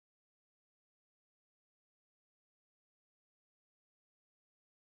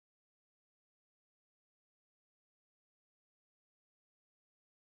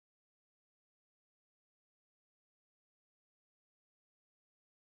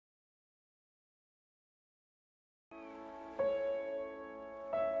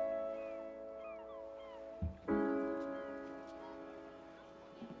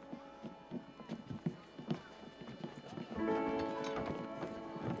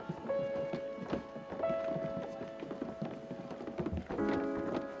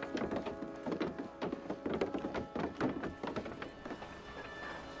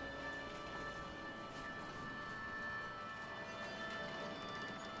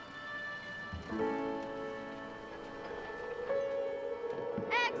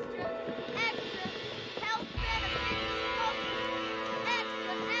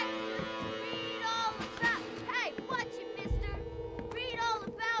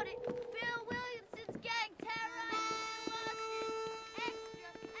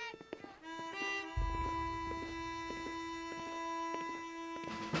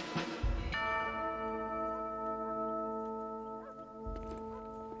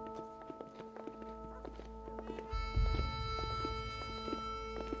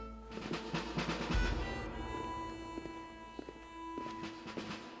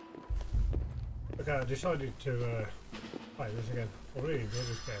okay, I decided to play this again. I really enjoyed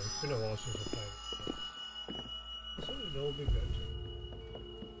this game. It's been a while since I played it. I thought it'd all be good.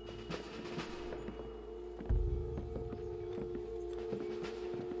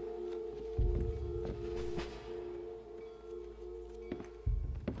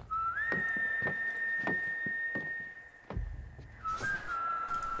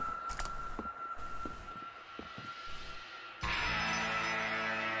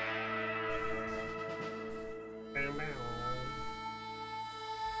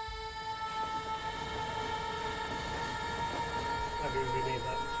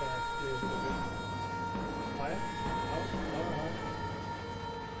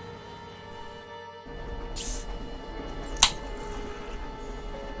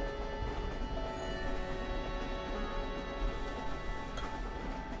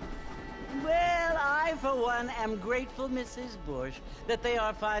 For one, am grateful, Mrs. Bush, that they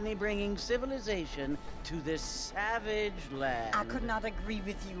are finally bringing civilization to this savage land. I could not agree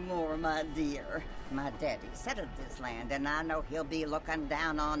with you more, my dear. My daddy settled this land, and I know he'll be looking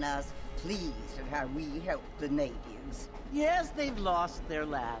down on us, pleased at how we help the natives. Yes, they've lost their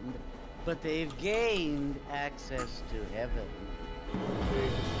land, but they've gained access to heaven.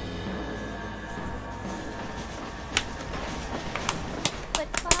 But,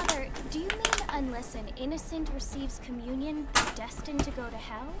 Father, do you mean unless an innocent receives communion, they're destined to go to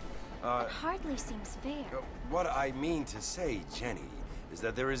hell? It hardly seems fair. What I mean to say, Jenny, is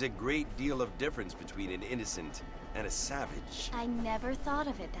that there is a great deal of difference between an innocent and a savage. I never thought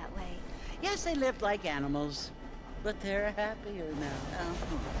of it that way. Yes, they lived like animals, but they're happier now.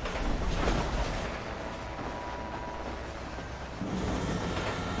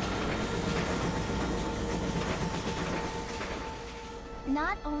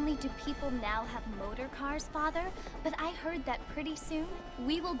 Not only do people now have motor cars, Father, but I heard that pretty soon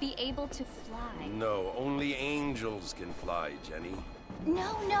we will be able to fly. No, only angels can fly, Jenny.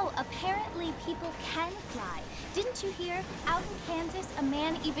 No, apparently people can fly. Didn't you hear? Out in Kansas, a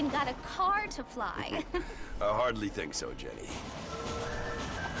man even got a car to fly. I hardly think so, Jenny.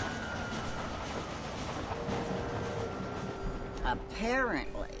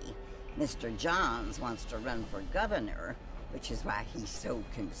 Apparently, Mr. Johns wants to run for governor, which is why he's so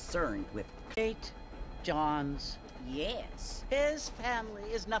concerned with... St. John's. Yes. His family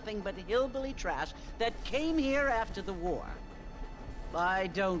is nothing but hillbilly trash that came here after the war. I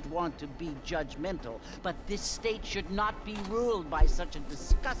don't want to be judgmental, but this state should not be ruled by such a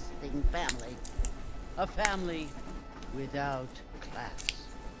disgusting family. A family without class.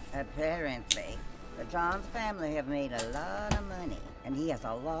 Apparently, the Johns family have made a lot of money, and he has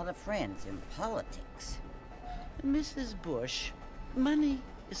a lot of friends in politics. Mrs. Bush, money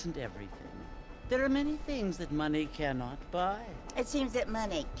isn't everything. There are many things that money cannot buy. It seems that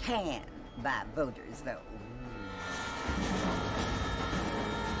money can buy voters, though.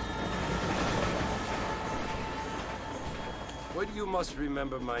 What you must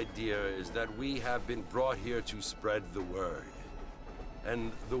remember, my dear, is that we have been brought here to spread the word.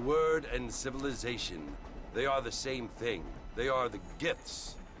 And the word and civilization, they are the same thing. They are the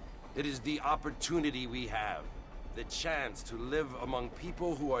gifts. It is the opportunity we have. The chance to live among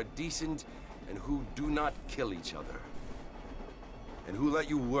people who are decent and who do not kill each other. And who let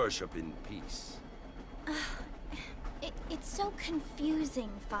you worship in peace. It's so confusing,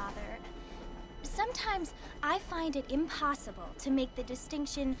 Father. Sometimes I find it impossible to make the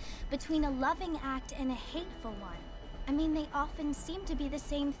distinction between a loving act and a hateful one. I mean, they often seem to be the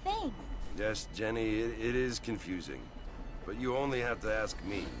same thing. Yes, Jenny, it is confusing. But you only have to ask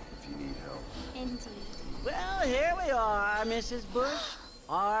me if you need help. Indeed. Well, here we are, Mrs. Bush.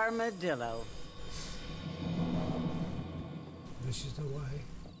 Armadillo. This is the way.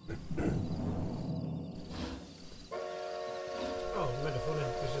 Oh, metaphor.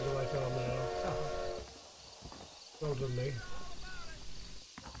 This is the way to Armadillo. Well done, me.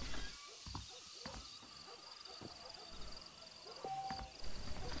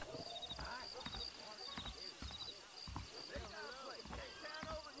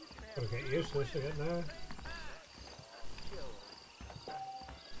 Gotta get used to this again now.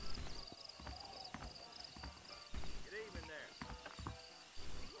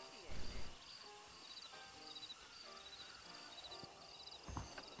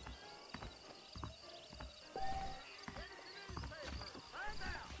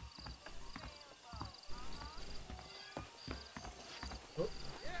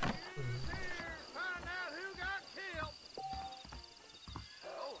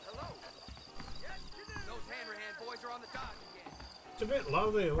 It's a bit low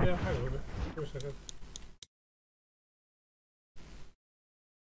there, will you? Hang on a minute. For a second.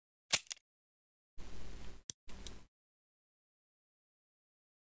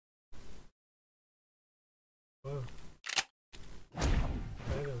 Wow. Okay,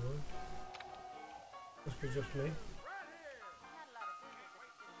 then what? Must be just me.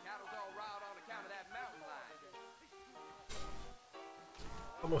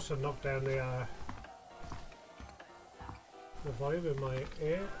 I must have knocked down the volume in my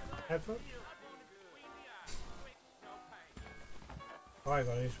headphone. Oh, I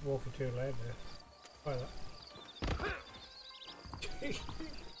got it. He's walking too loud there. Try that.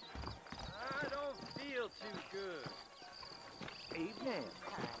 I don't feel too good. Evening.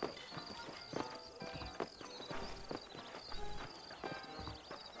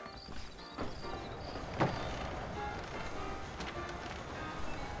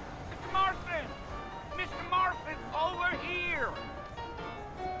 Mr. Marston, over here!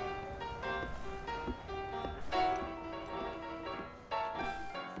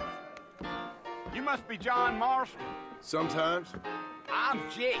 You must be John Marston. Sometimes. I'm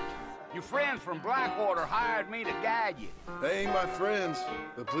Jake. Your friends from Blackwater hired me to guide you. They ain't my friends,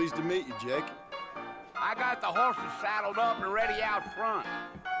 but pleased to meet you, Jake. I got the horses saddled up and ready out front.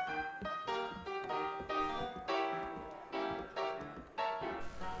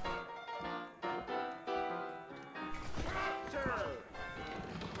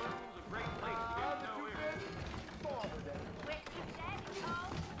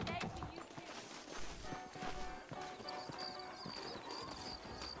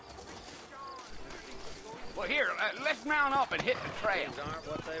 Well, here, let's mount up and hit the trail. These aren't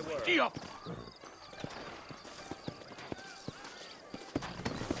what they were. Gee up.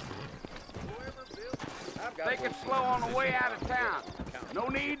 Take it slow on the way out of town. No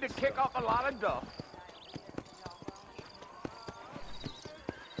need to kick up a lot of dust.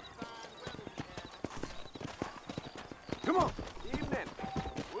 Come on. Evening.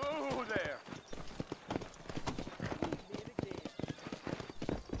 Whoa there.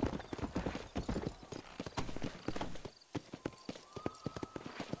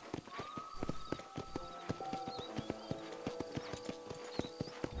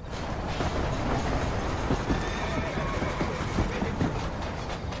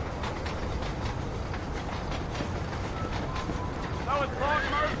 So it's Lord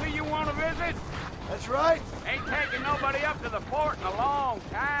Murphy you want to visit? That's right. Ain't taking nobody up to the fort in a long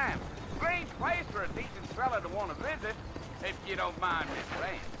time. Strange place for a decent fella to want to visit, if you don't mind me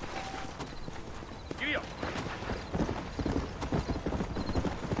saying. Giddy up.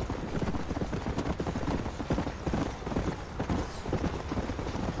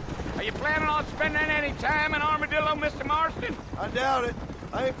 Are you planning on spending any time in Armadillo, Mr. Marston? I doubt it.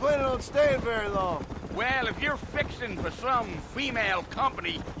 I ain't planning on staying very long. Well, if you're fixing for some female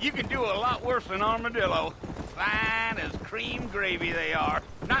company, you can do a lot worse than Armadillo. Fine as cream gravy they are.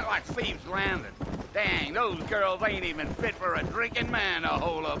 Not like Thieves' Landing. Dang, those girls ain't even fit for a drinking man to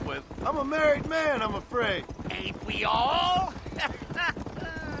hole up with. I'm a married man, I'm afraid. Ain't we all?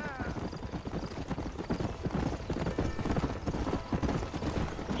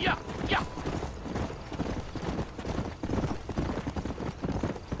 Yeah, yeah.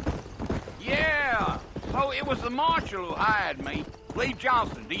 Yeah, so it was the marshal who hired me. Lee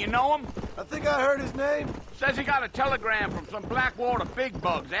Johnson, do you know him? I think I heard his name. Says he got a telegram from some Blackwater big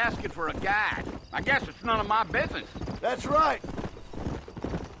bugs asking for a guide. I guess it's none of my business. That's right.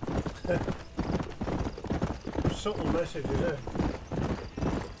 Subtle message, is it?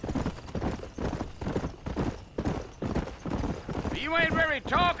 You ain't very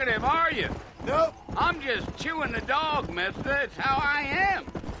talkative, are you? Nope. I'm just chewing the dog, mister. It's how I am.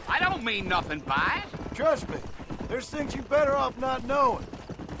 I don't mean nothing by it. Trust me. There's things you better off not knowing.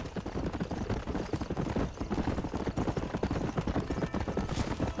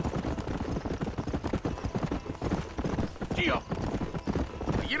 Gee up.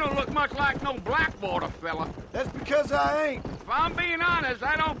 You don't look much like no Blackwater fella. That's because I ain't. If I'm being honest,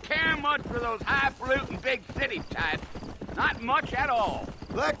 I don't care much for those highfalutin big city types. Not much at all.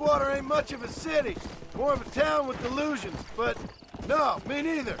 Blackwater ain't much of a city. More of a town with delusions, but no, me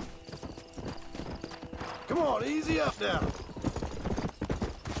neither. Come on, easy up now.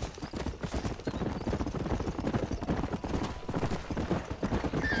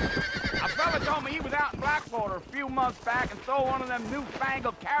 A fella told me he was out in Blackwater a few months back and saw one of them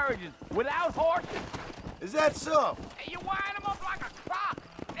newfangled carriages without horses. Is that so? And you wind him up like a crock.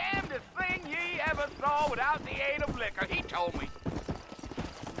 Damnedest thing ye ever saw without the aid of liquor, he told me.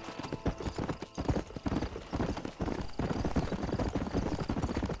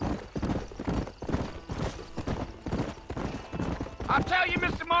 I'll tell you,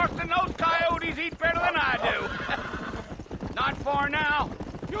 Mr. Marston, those coyotes eat better than I do. Not far now.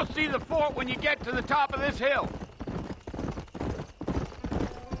 You'll see the fort when you get to the top of this hill.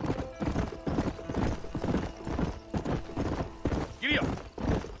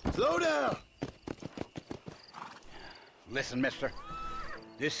 Listen, mister.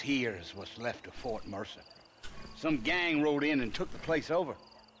 This here is what's left of Fort Mercer. Some gang rode in and took the place over.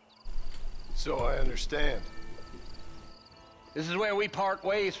 So I understand. This is where we part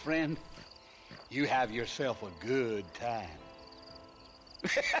ways, friend. You have yourself a good time.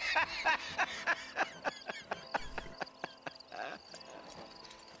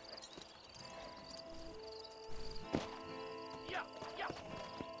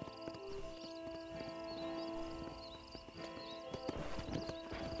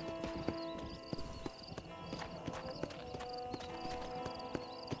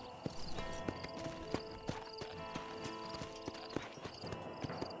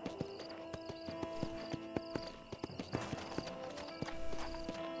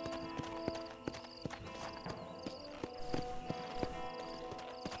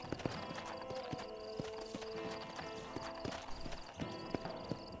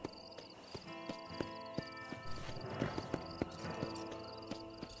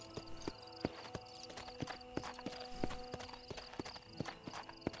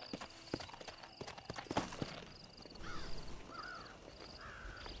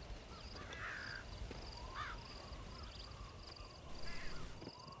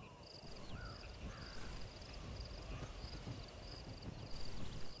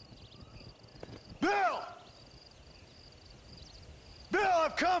 Bill! Bill,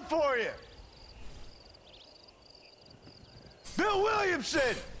 I've come for you! Bill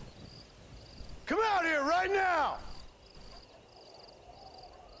Williamson! Come out here right now!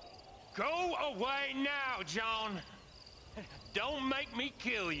 Go away now, John. Don't make me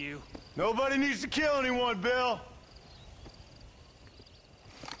kill you. Nobody needs to kill anyone, Bill.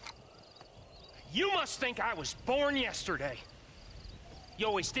 You must think I was born yesterday. You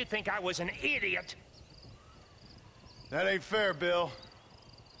always did think I was an idiot. That ain't fair, Bill.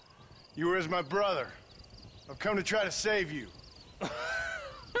 You were as my brother. I've come to try to save you.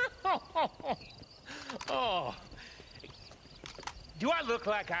 Oh. Do I look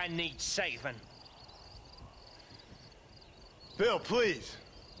like I need saving? Bill, please.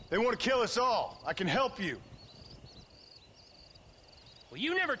 They want to kill us all. I can help you. Well,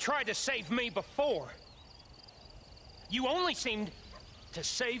 you never tried to save me before. You only seemed to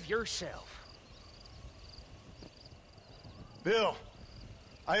save yourself. Bill,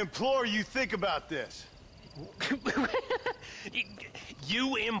 I implore you think about this.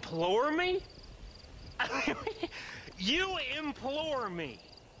 You implore me? You implore me.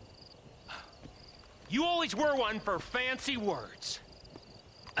 You always were one for fancy words.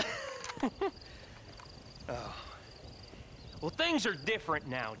 Oh. Well, things are different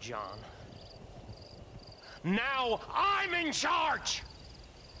now, John. Now I'm in charge!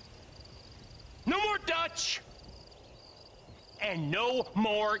 No more Dutch! And no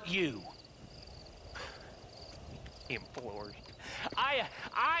more you. Implores. I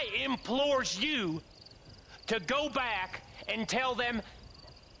implores you to go back and tell them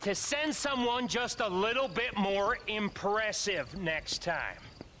to send someone just a little bit more impressive next time.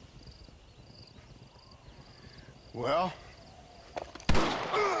 Well?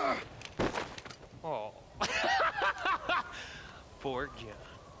 Oh. Poor John.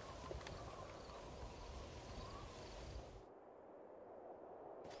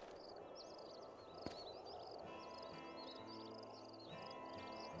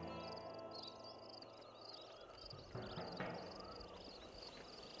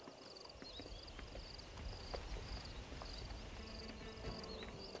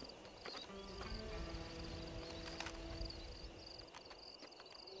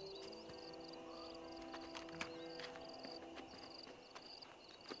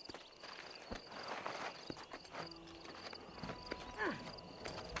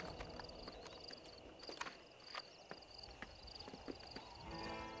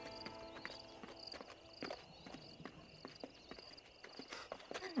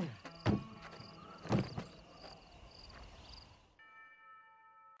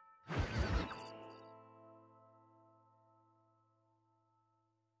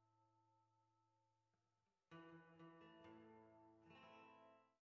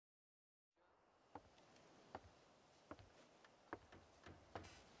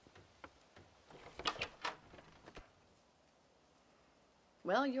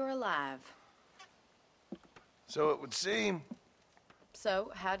 Well, you're alive. So it would seem. So,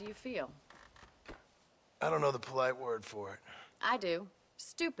 how do you feel? I don't know the polite word for it. I do.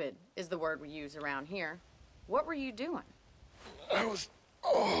 Stupid is the word we use around here. What were you doing? I was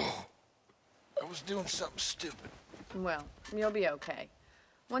doing something stupid. Well, you'll be okay.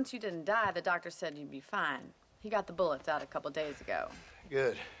 Once you didn't die, the doctor said you'd be fine. He got the bullets out a couple days ago.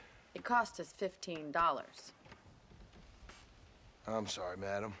 Good. It cost us $15. I'm sorry,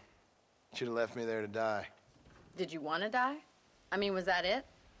 madam. Should have left me there to die. Did you want to die? I mean, was that it?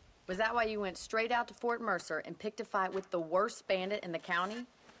 Was that why you went straight out to Fort Mercer and picked a fight with the worst bandit in the county?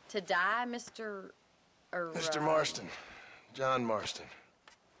 To die, Mr. Mr. Marston. John Marston.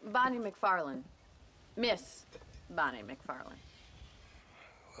 Bonnie McFarlane. Miss Bonnie McFarlane.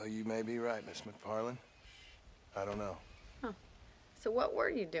 Well, you may be right, Miss McFarlane. I don't know. Huh. So what were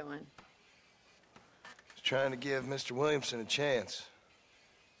you doing? Just trying to give Mr. Williamson a chance.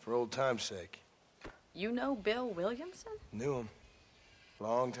 For old time's sake. You know Bill Williamson? Knew him.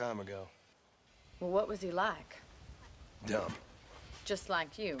 Long time ago. Well, what was he like? Dumb. Just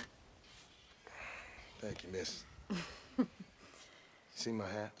like you. Thank you, miss. See my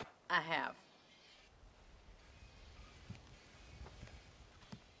hat? I have.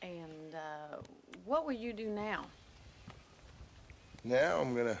 And, what will you do now? Now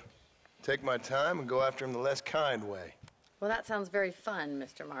I'm gonna take my time and go after him the less kind way. Well, that sounds very fun,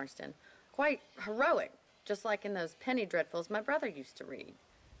 Mr. Marston. Quite heroic, just like in those penny dreadfuls my brother used to read.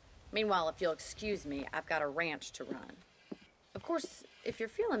 Meanwhile, if you'll excuse me, I've got a ranch to run. Of course, if you're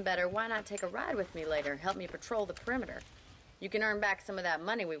feeling better, why not take a ride with me later? Help me patrol the perimeter. You can earn back some of that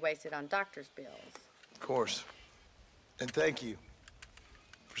money we wasted on doctor's bills. Of course. And thank you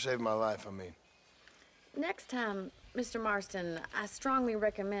for saving my life, I mean. Next time, Mr. Marston, I strongly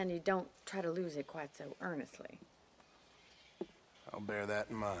recommend you don't try to lose it quite so earnestly. I'll bear that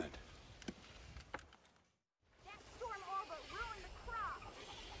in mind. That storm orbit ruined the crop.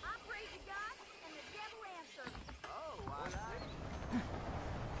 I prayed to God, and the devil answered. Oh, I see.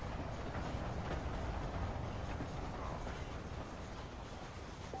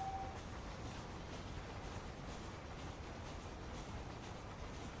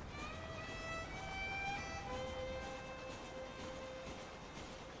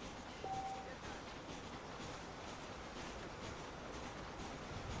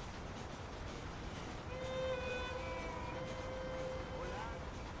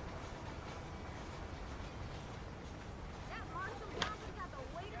 That Marshall Johnson got the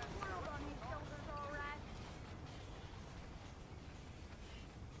weight of the world on his shoulders, all right.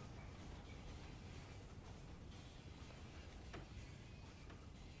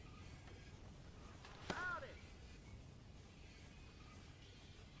 Howdy.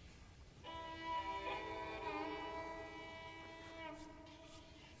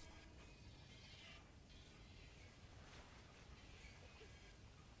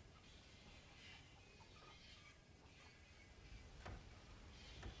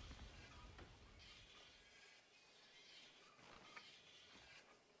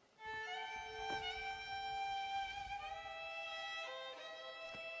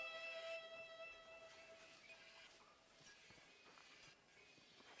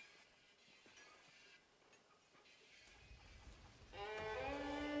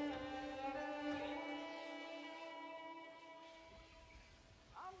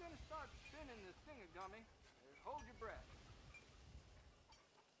 I'm gonna start spinning this thingagummy. Hold your breath.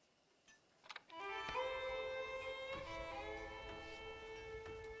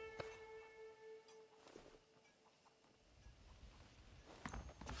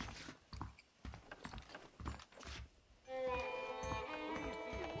 Please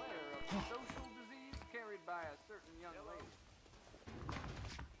be aware of the social disease carried by a certain young lady.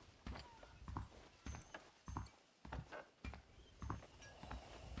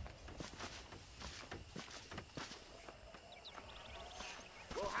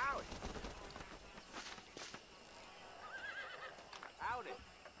 Well, howdy. Howdy.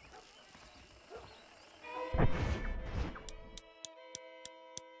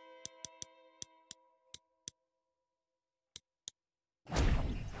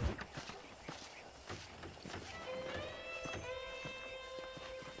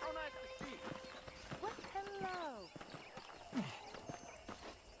 So nice to see you. Well, hello.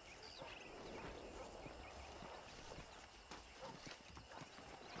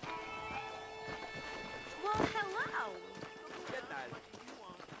 Well, hello. Get that.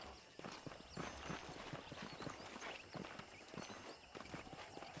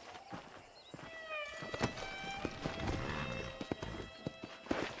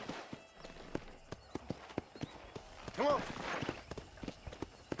 Come on.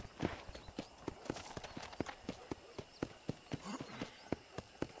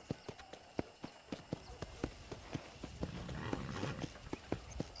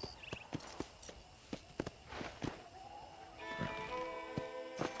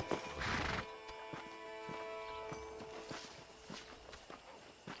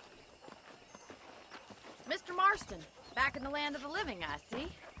 Mr. Marston, back in the land of the living, I see.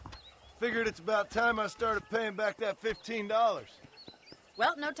 Figured it's about time I started paying back that $15.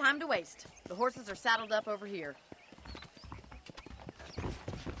 Well, no time to waste. The horses are saddled up over here.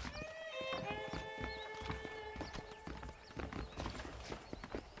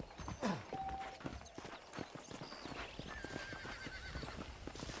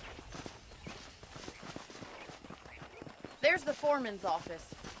 There's the foreman's office.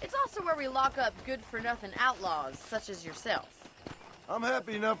 It's also where we lock up good-for-nothing outlaws, such as yourself. I'm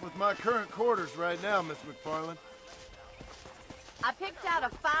happy enough with my current quarters right now, Miss McFarland. I picked out a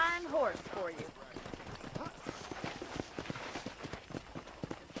fine horse for you.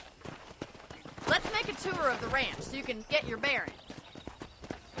 Let's make a tour of the ranch so you can get your bearings.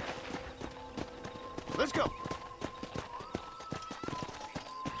 Let's go.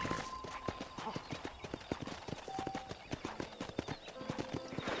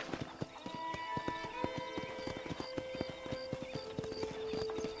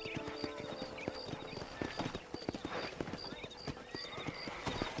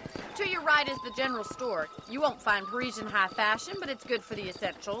 To your right is the general store. You won't find Parisian high fashion, but it's good for the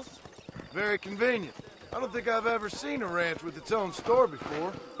essentials. Very convenient. I don't think I've ever seen a ranch with its own store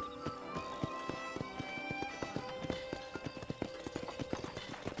before.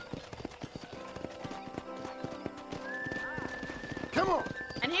 Come on.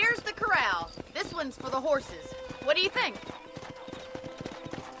 And here's the corral. This one's for the horses. What do you think?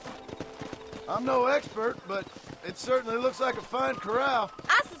 I'm no expert, but it certainly looks like a fine corral.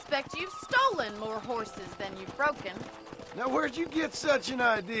 I suspect you've stolen more horses than you've broken. Now, where'd you get such an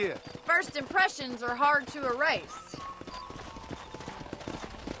idea? First impressions are hard to erase.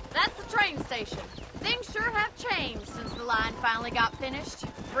 That's the train station. Things sure have changed since the line finally got finished,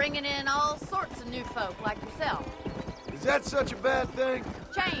 bringing in all sorts of new folk like yourself. Is that such a bad thing?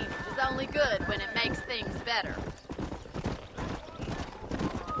 Change is only good when it makes things better.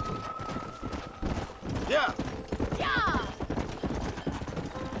 Yeah. Yeah!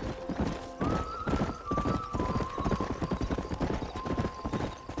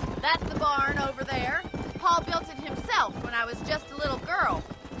 That's the barn over there. Paul built it himself when I was just a little girl.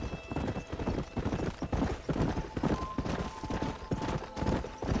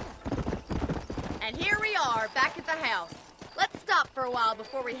 And here we are, back at the house. Let's stop for a while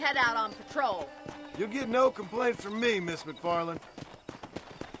before we head out on patrol. You'll get no complaints from me, Miss McFarland.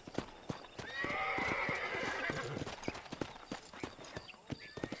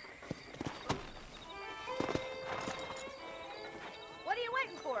 What are you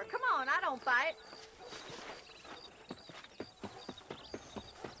waiting for? Come on, I don't bite.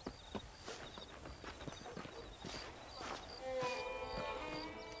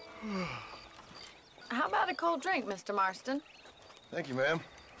 How about a cold drink, Mr. Marston? Thank you, ma'am.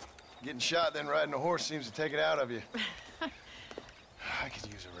 Getting shot, then riding a horse seems to take it out of you. I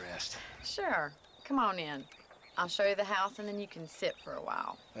could use a rest. Sure. Come on in. I'll show you the house, and then you can sit for a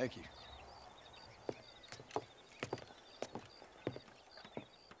while. Thank you.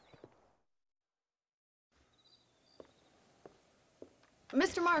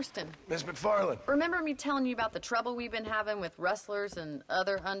 Mr. Marston. Miss McFarland. Remember me telling you about the trouble we've been having with rustlers and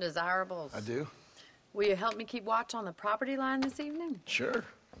other undesirables? I do. Will you help me keep watch on the property line this evening? Sure.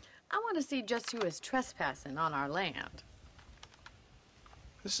 I want to see just who is trespassing on our land.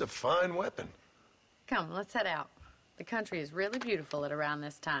 This is a fine weapon. Come, let's head out. The country is really beautiful at around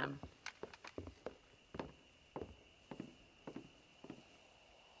this time.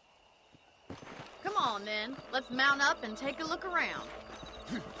 Come on, then. Let's mount up and take a look around.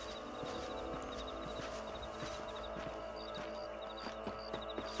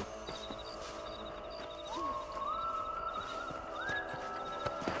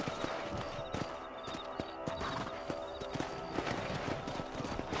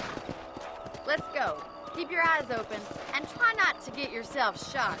 Let's go. Keep your eyes open and try not to get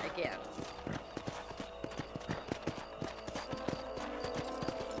yourself shot again.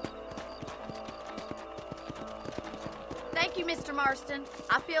 Thank you, Mr. Marston.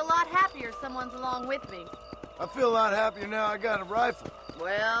 I feel a lot happier someone's along with me. I feel a lot happier now I got a rifle.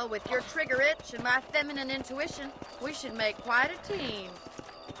 Well, with your trigger itch and my feminine intuition, we should make quite a team.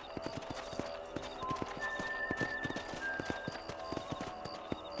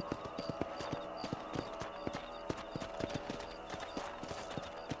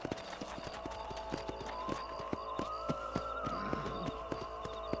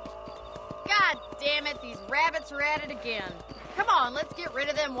 God damn it, these rabbits are at it again. Come on, let's get rid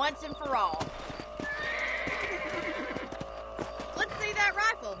of them once and for all. Let's see that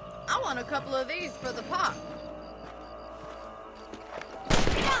rifle. I want a couple of these for the pot.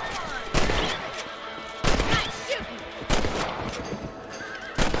 Got one! Nice shooting!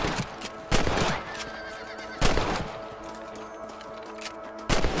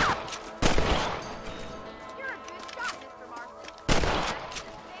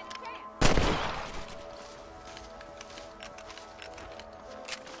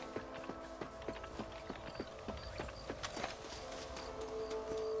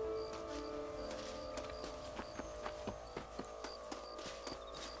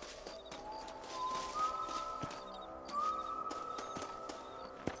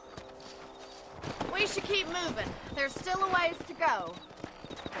 should keep moving. There's still a ways to go.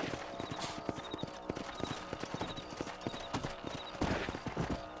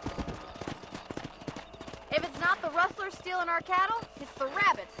 If it's not the rustlers stealing our cattle, it's the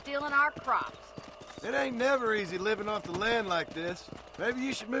rabbits stealing our crops. It ain't never easy living off the land like this. Maybe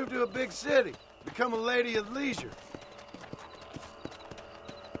you should move to a big city. Become a lady of leisure.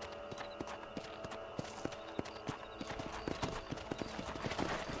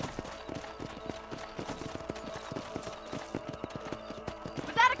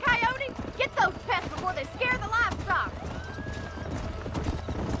 Was that a coyote? Get those pests before they scare the livestock.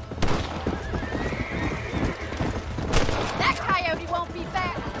 That coyote won't be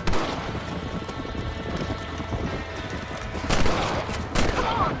back. Come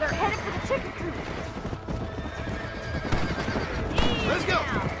on, they're headed for the chicken coop. Let's go!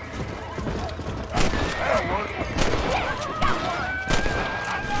 That'll work.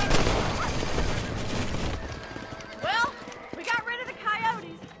 Well, we got rid of the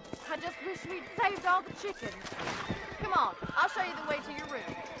coyotes. I just wish we'd saved all the chickens. Come on, I'll show you the way to your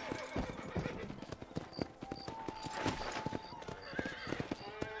room.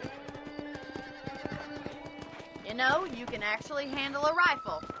 You know, you can actually handle a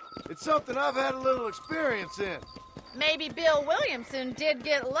rifle. It's something I've had a little experience in. Maybe Bill Williamson did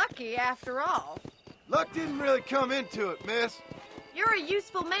get lucky after all. Luck didn't really come into it, miss. You're a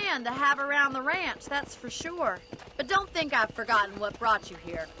useful man to have around the ranch, that's for sure. But don't think I've forgotten what brought you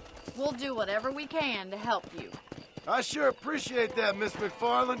here. We'll do whatever we can to help you. I sure appreciate that, Miss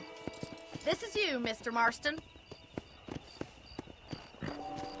McFarland. This is you, Mr. Marston.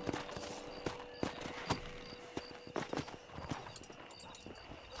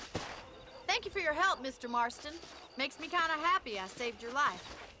 Thank you for your help, Mr. Marston. Makes me kind of happy I saved your life.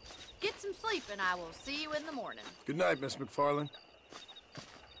 Get some sleep and I will see you in the morning. Good night, Miss McFarland.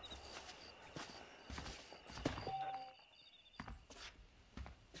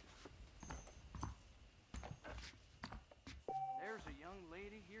 There's a young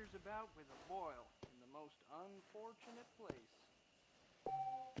lady hears about with a boil in the most unfortunate place.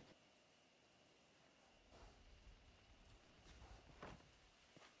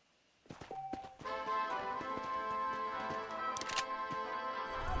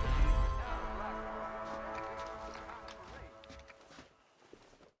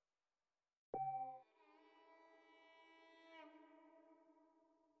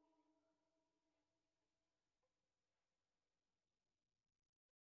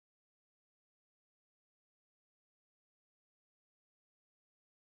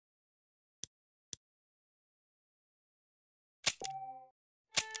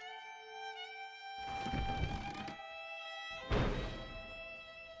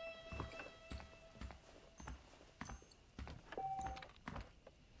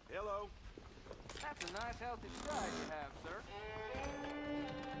 Hello. That's a nice healthy stride you have, sir.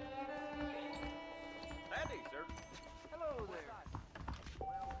 Sandy, sir. Hello there.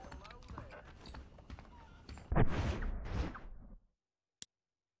 Well, hello there.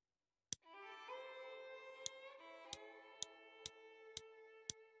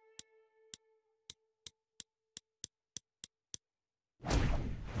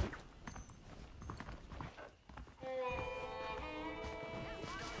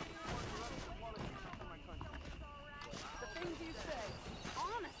 The things you say,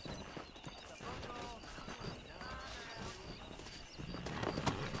 honestly.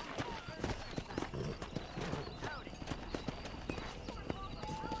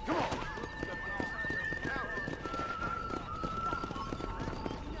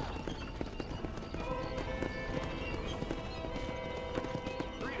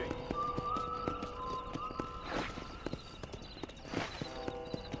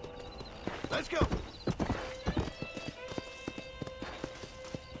 Let's go.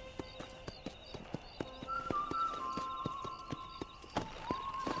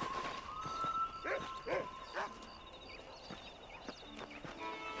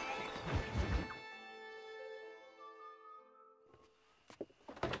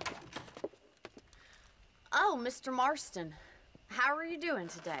 Oh, Mr. Marston. How are you doing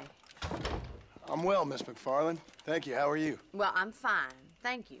today? I'm well, Miss McFarland. Thank you. How are you? Well, I'm fine.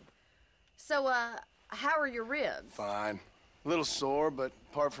 Thank you. So, how are your ribs? Fine. A little sore, but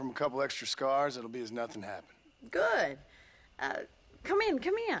apart from a couple extra scars, it'll be as nothing happened. Good. Come in,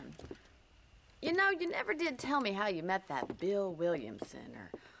 come in. You know, you never did tell me how you met that Bill Williamson or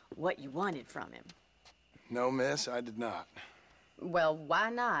what you wanted from him. No, miss, I did not. Well, why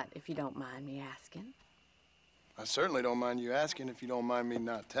not, if you don't mind me asking? I certainly don't mind you asking if you don't mind me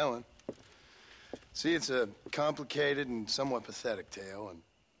not telling. See, it's a complicated and somewhat pathetic tale, and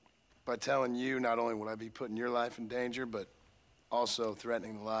by telling you not only would I be putting your life in danger, but also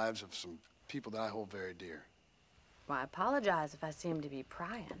threatening the lives of some people that I hold very dear. Well, I apologize if I seem to be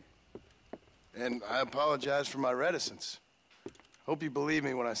prying. And I apologize for my reticence. Hope you believe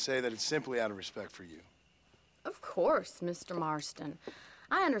me when I say that it's simply out of respect for you. Of course, Mr. Marston.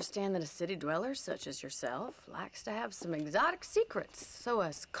 I understand that a city dweller such as yourself likes to have some exotic secrets, so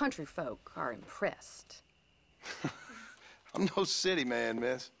us country folk are impressed. I'm no city man,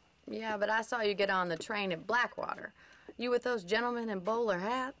 miss. Yeah, but I saw you get on the train at Blackwater. You with those gentlemen in bowler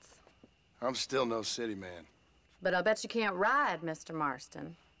hats? I'm still no city man. But I bet you can't ride, Mr.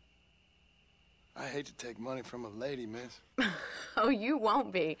 Marston. I hate to take money from a lady, miss. Oh, you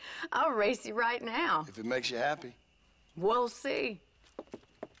won't be. I'll race you right now. If it makes you happy. We'll see.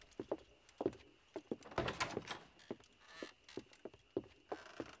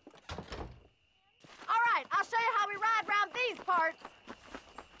 All right, I'll show you how we ride round these parts.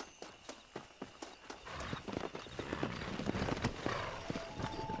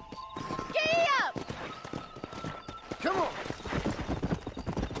 Giddy up! Come on!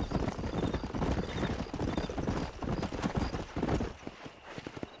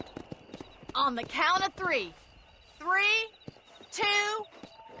 On the count of 3. 3, 2,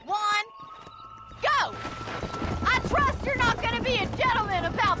 1, go! I trust you're not gonna be a gentleman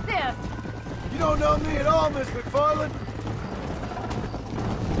about this. You don't know me at all, Miss McFarland.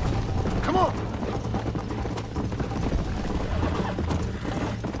 Come on!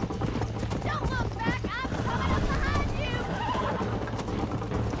 Don't look back, I'm coming up behind you.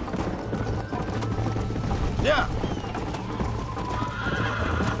 Yeah!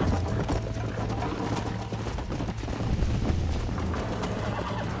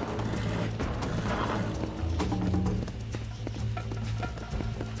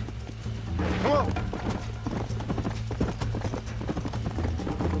 Come on!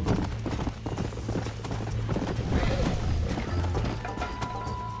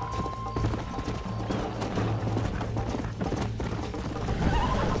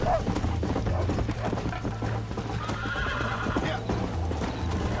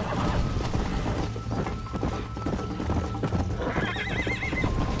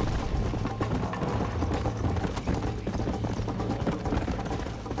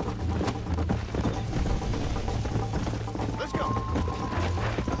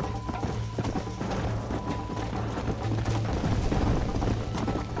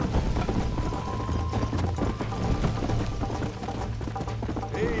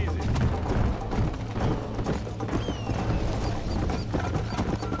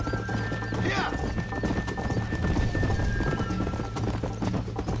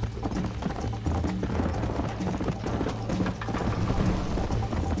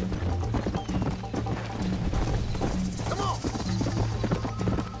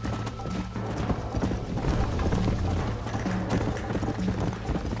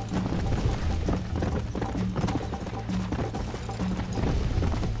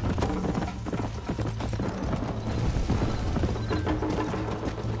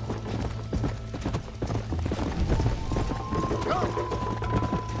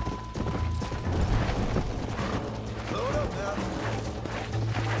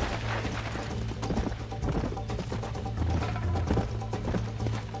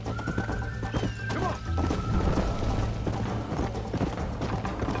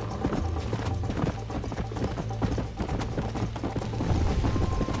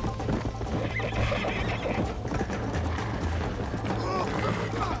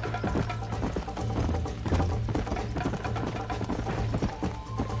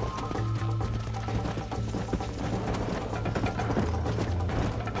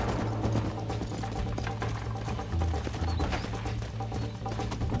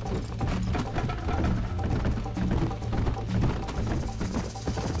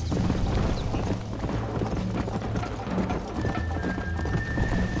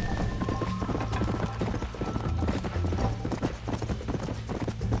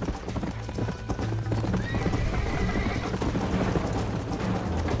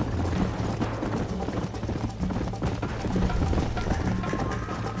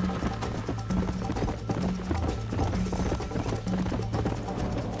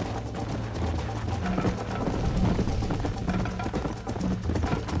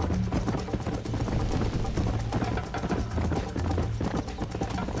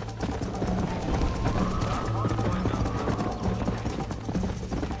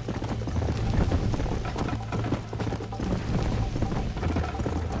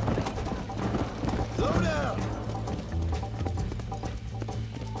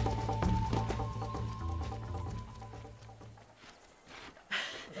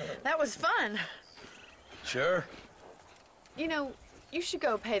 That was fun. Sure. You know, you should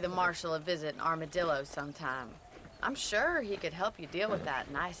go pay the Marshal a visit in Armadillo sometime. I'm sure he could help you deal with that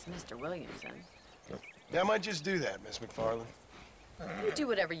nice Mr. Williamson. Yeah, I might just do that, Miss McFarland. You do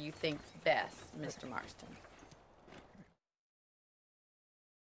whatever you think's best, Mr. Marston.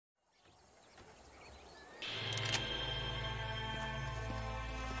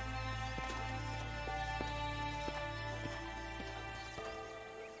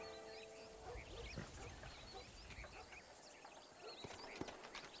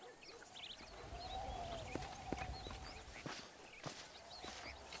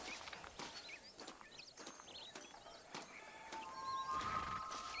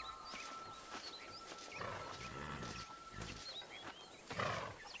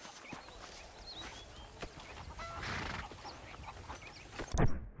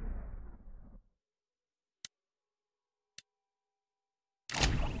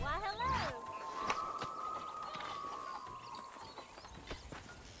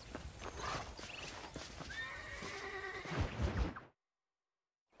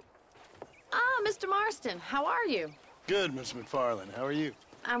 Mr. Marston, how are you? Good, Miss McFarland. How are you?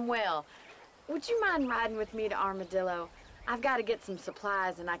 I'm well. Would you mind riding with me to Armadillo? I've got to get some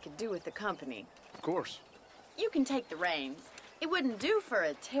supplies and I could do with the company. Of course. You can take the reins. It wouldn't do for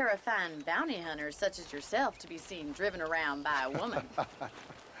a terrifying bounty hunter such as yourself to be seen driven around by a woman. And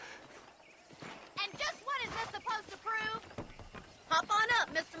just what is this supposed to prove? Hop on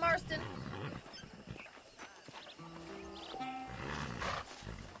up, Mr. Marston.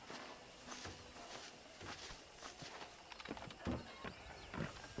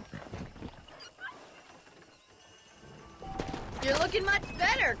 You're looking much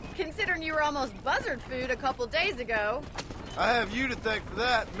better, considering you were almost buzzard food a couple days ago. I have you to thank for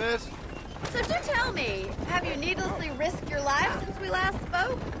that, miss. So do tell me, have you needlessly risked your life since we last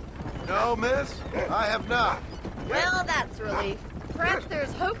spoke? No, miss, I have not. Well, that's a relief. Perhaps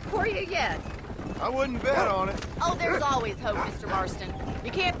there's hope for you yet. I wouldn't bet on it. Oh, there's always hope, Mr. Marston. You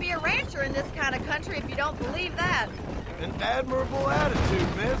can't be a rancher in this kind of country if you don't believe that. An admirable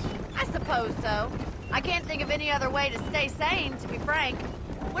attitude, miss. I suppose so. I can't think of any other way to stay sane, to be frank.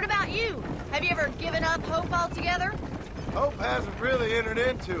 What about you? Have you ever given up hope altogether? Hope hasn't really entered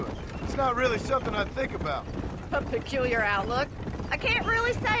into it. It's not really something I think about. A peculiar outlook. I can't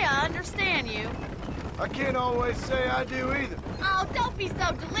really say I understand you. I can't always say I do either. Oh, don't be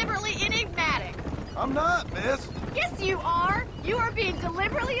so deliberately enigmatic. I'm not, miss. Yes, you are. You are being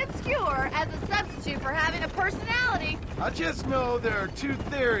deliberately obscure as a substitute for having a personality. I just know there are two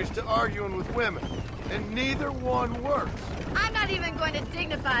theories to arguing with women, and neither one works. I'm not even going to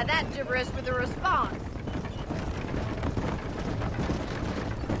dignify that gibberish with a response.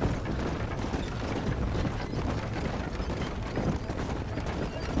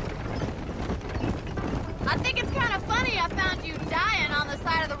 I think it's kind of funny I found you dying on the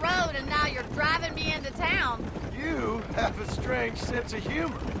side of the road and now you're driving me into town. You have a strange sense of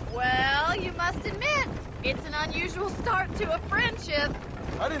humor. Well, you must admit, it's an unusual start to a friendship.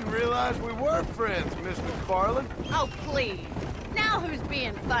 I didn't realize we were friends, Miss McFarland. Oh, please. Now who's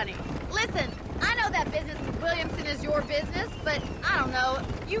being funny? Listen, I know that business with Williamson is your business, but I don't know.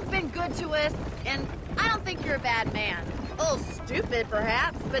 You've been good to us, and I don't think you're a bad man. A little stupid,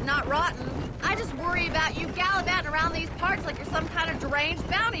 perhaps, but not rotten. I just worry about you gallivanting around these parts like you're some kind of deranged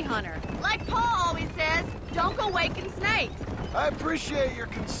bounty hunter. Like Paul always says, don't go waking snakes. I appreciate your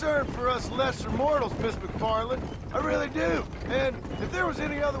concern for us lesser mortals, Miss McFarland. I really do. And if there was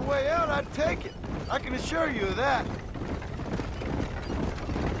any other way out, I'd take it. I can assure you of that.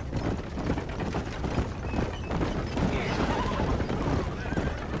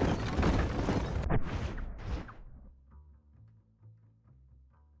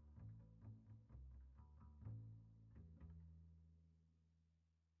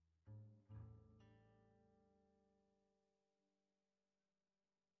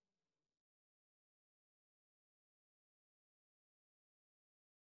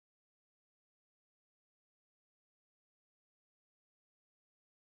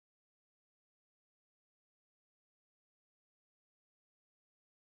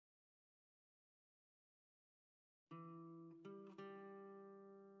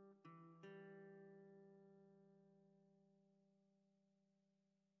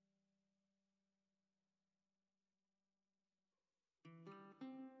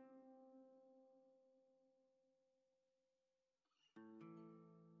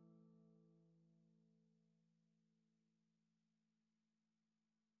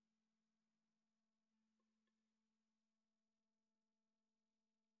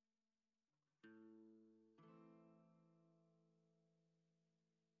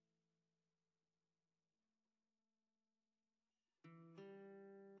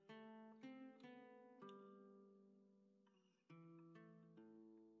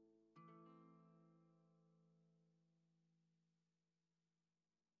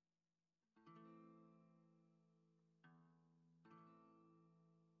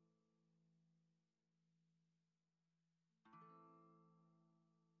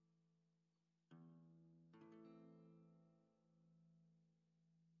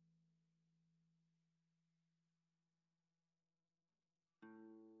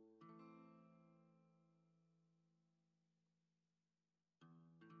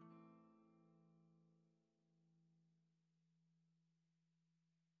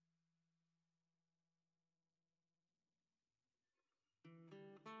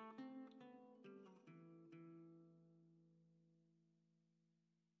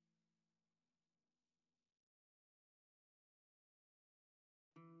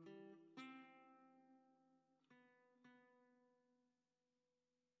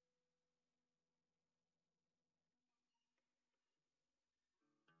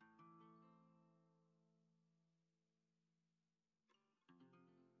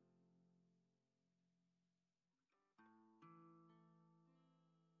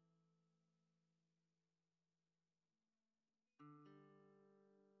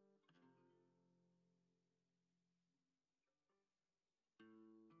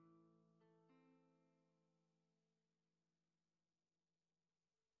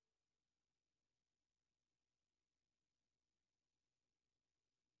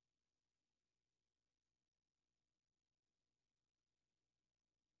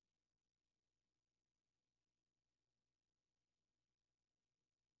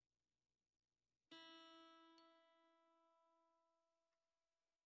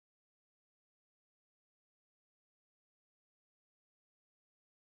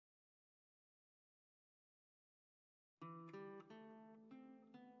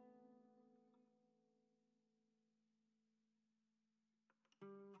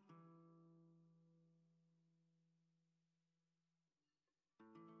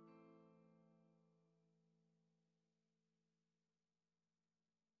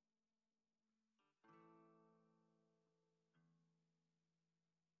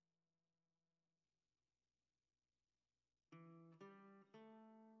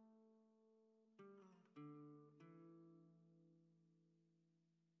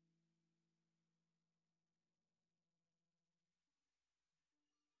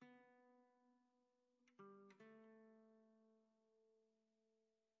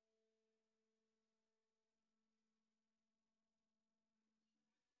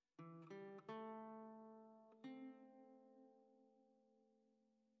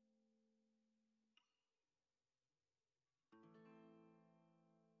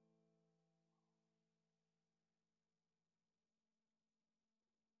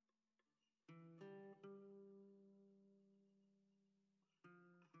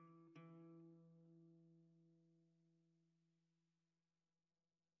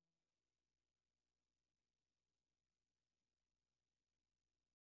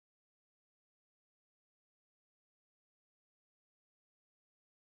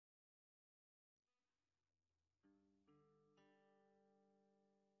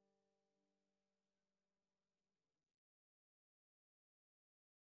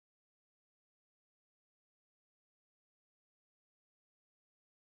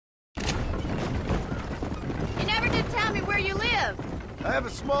 You never did tell me where you live. I have a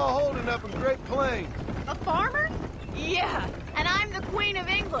small holding up in Great Plains. A farmer? Yeah, and I'm the Queen of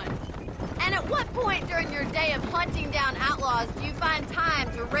England. And at what point during your day of hunting down outlaws do you find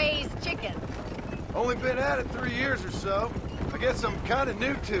time to raise chickens? Only been at it 3 years or so. I guess I'm kind of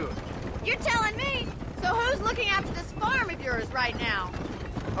new to it. You're telling me? So who's looking after this farm of yours right now?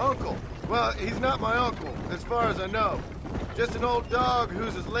 Uncle. Well, he's not my uncle, as far as I know. Just an old dog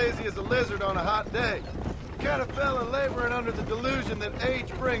who's as lazy as a lizard on a hot day. The kind of fella laboring under the delusion that age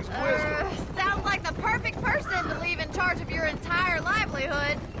brings wisdom. Sounds like the perfect person to leave in charge of your entire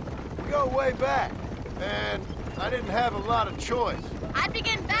livelihood. We go way back, and I didn't have a lot of choice. I'd be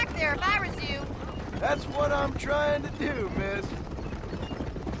getting back there if I was you. That's what I'm trying to do, miss.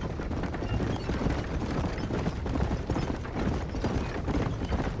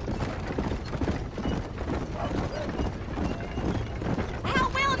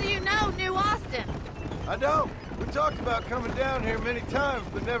 How well do you know New Austin? I don't. We talked about coming down here many times,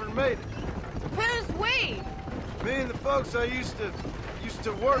 but never made it. Who's we? Me and the folks I used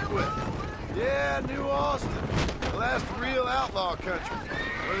to work with. Yeah, New Austin. The last real outlaw country,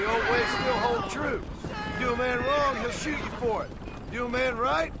 where the old ways still hold true. You do a man wrong, he'll shoot you for it. Do a man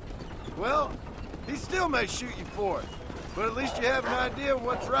right? Well, he still may shoot you for it. But at least you have an idea of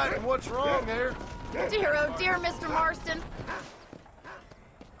what's right and what's wrong there. Dear, oh dear, Mr. Marston.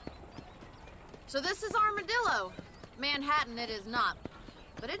 So this is Armadillo. Manhattan it is not,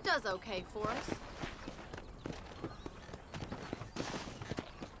 but it does okay for us.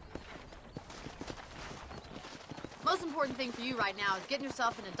 Most important thing for you right now is getting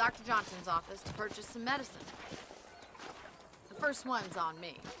yourself into Dr. Johnson's office to purchase some medicine. The first one's on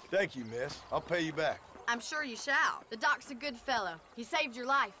me. Thank you, miss. I'll pay you back. I'm sure you shall. The doc's a good fellow. He saved your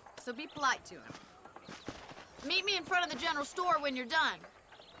life, so be polite to him. Meet me in front of the general store when you're done.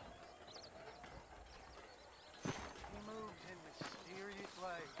 He moves in mysterious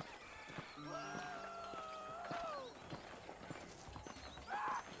ways.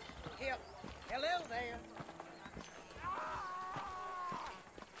 Hello there.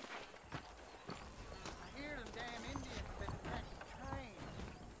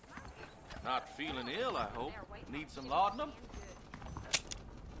 Not feeling ill, I hope. Need some laudanum?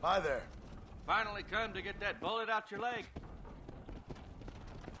 Hi there. Finally come to get that bullet out your leg.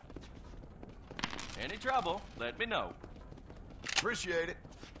 Any trouble, let me know. Appreciate it.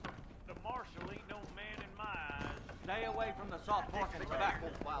 The marshal ain't no man in my eyes. Stay away from the soft pork and tobacco.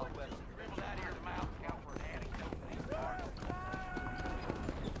 Wild West. That here's mouth count for an anecdote.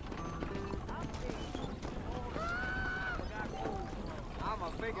 I'm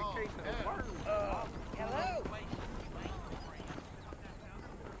a bigger case of the world. Hello.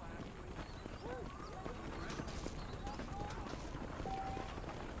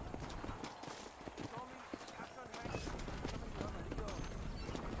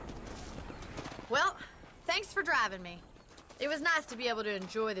 Well, thanks for driving me. It was nice to be able to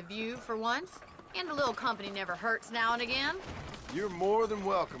enjoy the view for once, and a little company never hurts now and again. You're more than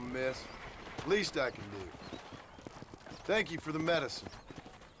welcome, miss. Least I can do. Thank you for the medicine.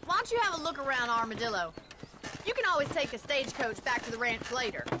 Why don't you have a look around Armadillo? You can always take a stagecoach back to the ranch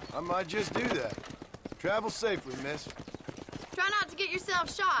later. I might just do that. Travel safely, miss. Try not to get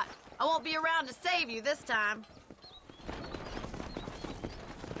yourself shot. I won't be around to save you this time.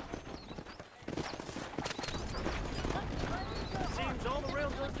 Seems all the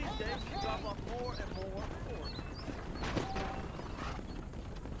railroads these days drop off more and more foreigners.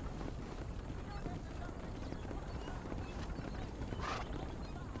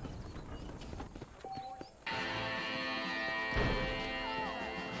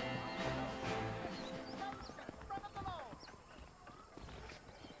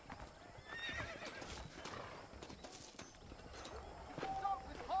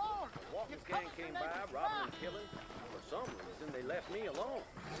 Gang came by, robbing and killing. For some reason, they left me alone.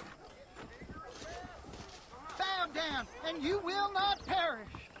 Bow down, and you will not perish.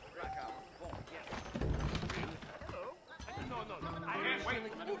 I can't wait.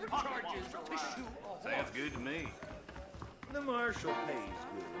 Charges. Sounds good to me. The marshal pays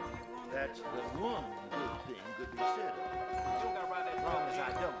good. That's the one good thing could be said of it. As long as I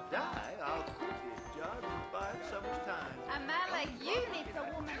don't die, I'll quit this job and bide summer's time. A man like you needs a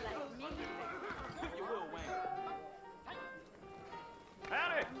woman like me. You will, Wayne.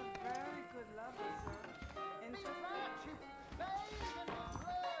 Howdy! Very good lover, sir. And so right, she bathed in his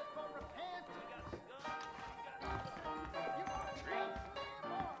blood for repentance.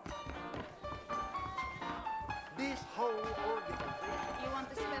 This whole organization. You want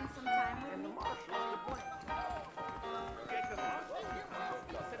to spend some time with And the me? marshal's to blame.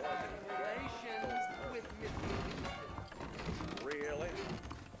 Relations with Miss Really?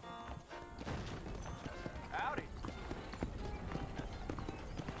 Howdy.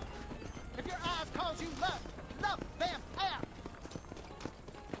 If your eyes cause you love, love them out.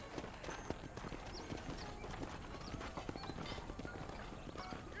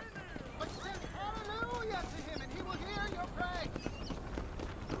 But sing hallelujah to him and he will hear your praise.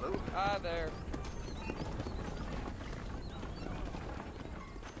 Hello? Hi there.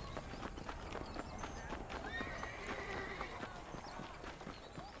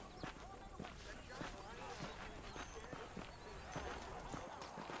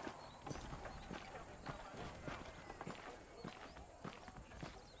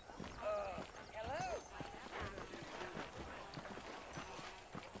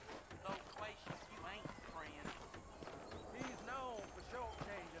 He's known for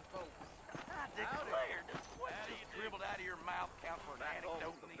short-changing folks. I declare, this what just dribbled out of your mouth count for an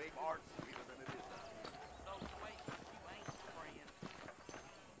anecdote in these parts.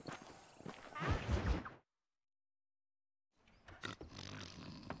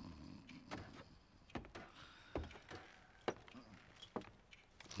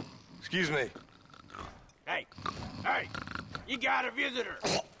 Excuse me. Hey, hey, you got a visitor.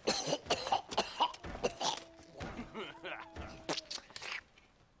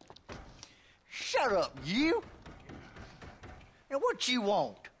 Shut up, you! Now, what you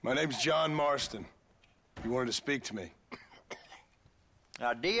want? My name's John Marston. You wanted to speak to me.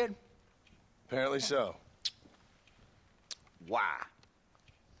 I did? Apparently so. Why?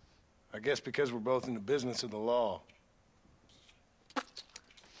 I guess because we're both in the business of the law.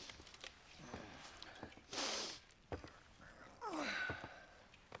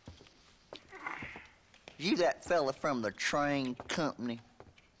 You that fella from the train company?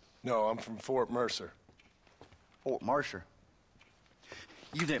 No, I'm from Fort Mercer. Fort Mercer?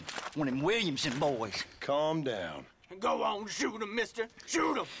 You them one of them Williamson boys. Calm down. Go on, shoot him, mister.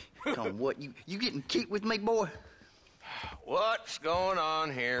 Shoot him. Come on, what, you getting kicked with me, boy? What's going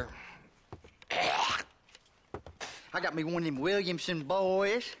on here? I got me one of them Williamson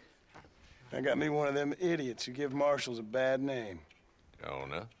boys. I got me one of them idiots who give marshals a bad name.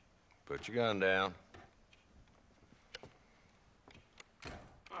 Jonah, put your gun down.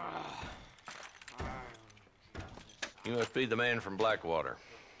 You must be the man from Blackwater.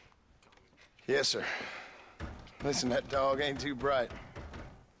 Yes, sir. Listen, that dog ain't too bright,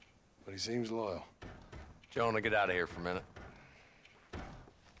 but he seems loyal. Jonah, get out of here for a minute.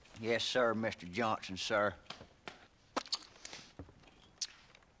 Yes, sir, Mr. Johnson, sir.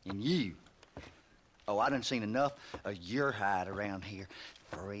 And you. Oh, I done seen enough of your hide around here,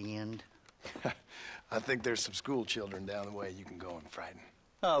 friend. I think there's some school children down the way you can go and frighten.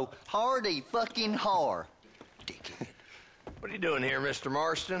 Oh, hardy fucking har. Dickhead. What are you doing here, Mr.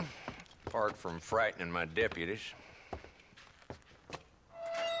 Marston? Apart from frightening my deputies.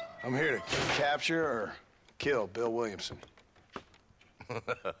 I'm here to capture or kill Bill Williamson.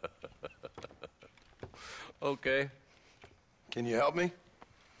 Okay. Can you help me?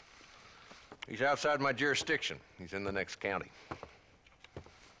 He's outside my jurisdiction. He's in the next county.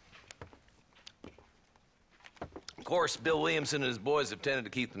 Of course, Bill Williamson and his boys have tended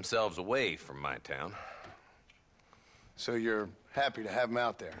to keep themselves away from my town. So you're happy to have him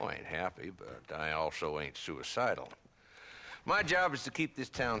out there? Well, I ain't happy, but I also ain't suicidal. My job is to keep this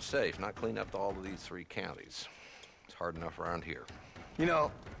town safe, not clean up all of these 3 counties. It's hard enough around here. You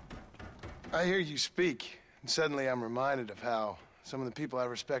know, I hear you speak, and suddenly I'm reminded of how some of the people I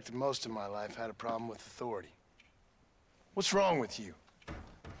respected most in my life had a problem with authority. What's wrong with you?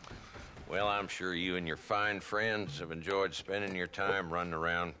 Well, I'm sure you and your fine friends have enjoyed spending your time running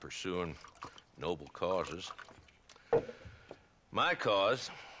around pursuing noble causes. My cause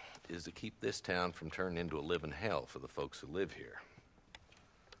is to keep this town from turning into a living hell for the folks who live here.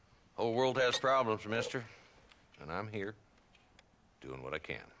 Whole world has problems, mister, and I'm here doing what I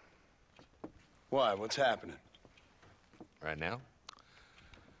can. Why? What's happening? Right now,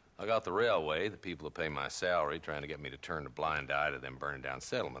 I got the railway, the people who pay my salary, trying to get me to turn a blind eye to them burning down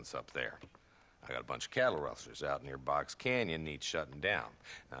settlements up there. I got a bunch of cattle rustlers out near Box Canyon needs shutting down.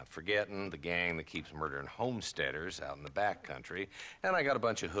 Not forgetting the gang that keeps murdering homesteaders out in the back country. And I got a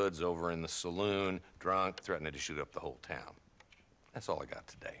bunch of hoods over in the saloon, drunk, threatening to shoot up the whole town. That's all I got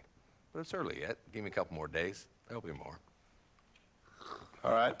today. But it's early yet. Give me a couple more days. There'll be more.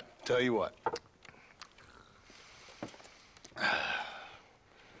 All right, tell you what.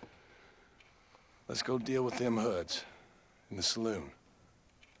 Let's go deal with them hoods in the saloon.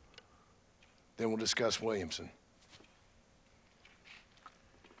 Then we'll discuss Williamson.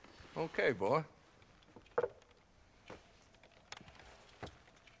 Okay, boy.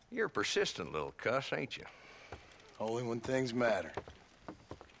 You're a persistent little cuss, ain't you? Only when things matter.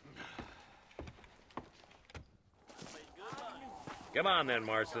 Come on then,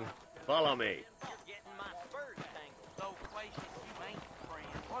 Marston. Follow me. You're getting my spurs tangled. So places you ain't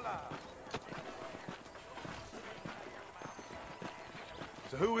friends. Voila.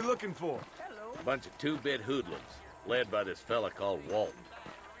 So who we looking for? Bunch of two-bit hoodlums, led by this fella called Walton.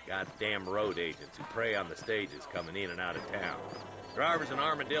 Goddamn road agents who prey on the stages coming in and out of town. Drivers in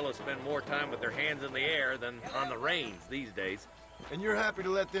Armadillo spend more time with their hands in the air than on the reins these days. And you're happy to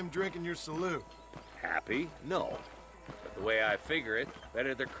let them drink in your saloon? Happy? No. But the way I figure it,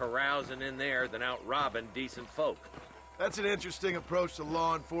 better they're carousing in there than out robbing decent folk. That's an interesting approach to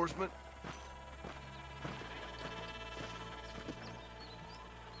law enforcement.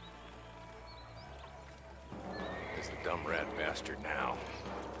 Dumb rat bastard now.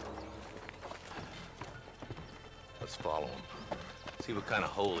 Let's follow him. See what kind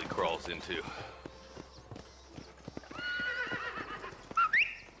of hole he crawls into.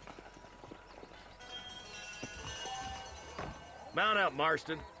 Mount up,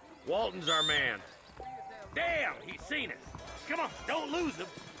 Marston. Walton's our man. Damn, he's seen us. Come on, don't lose him.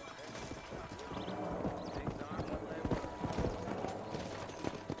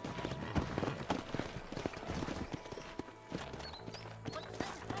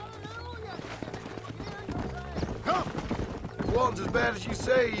 Walton's as bad as you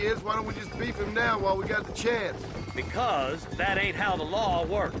say he is. Why don't we just beef him now while we got the chance? Because that ain't how the law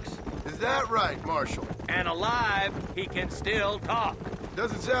works. Is that right, Marshal? And alive, he can still talk.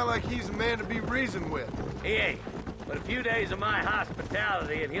 Doesn't sound like he's a man to be reasoned with. He ain't. But a few days of my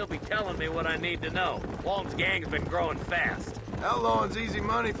hospitality and he'll be telling me what I need to know. Walton's gang's been growing fast. Outlawing's easy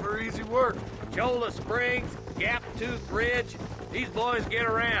money for easy work. Cholla Springs, Gap Tooth Ridge, these boys get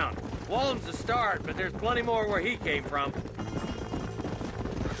around. Walton's the start, but there's plenty more where he came from.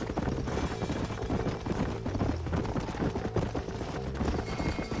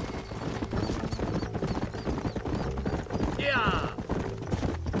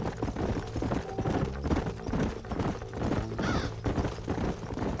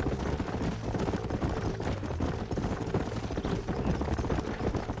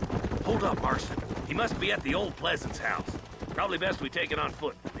 Hold up, Marston. He must be at the old Pleasance house. Probably best we take it on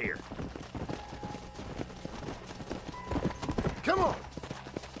foot from here. Come on!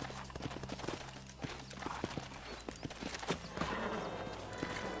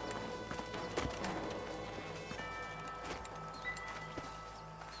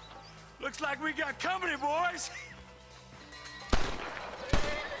 Looks like we got company, boys.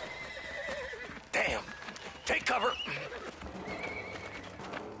 Damn! Take cover!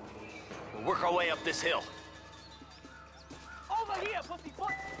 We'll work our way up this hill. Over here, pussy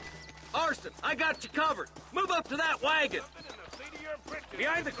butt. Marston, I got you covered. Move up to that wagon.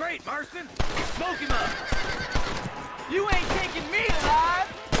 Behind the crate, Marston. Smoke him up. You ain't taking me alive.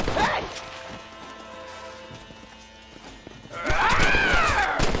 Hey!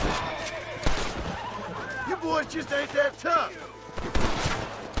 You boys just ain't that tough.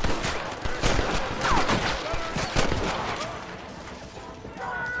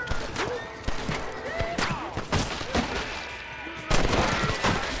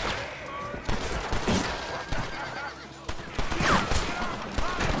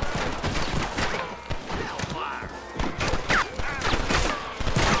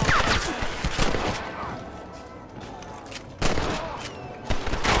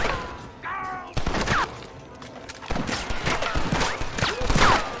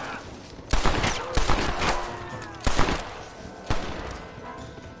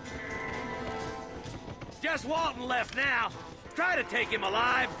 Just Walton left now. Try to take him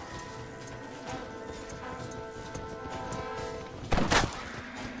alive.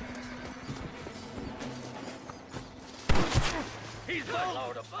 He's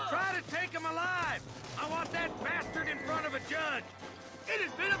loaded. Try to take him alive. I want that bastard in front of a judge. It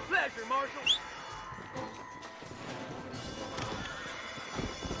has been a pleasure, Marshal.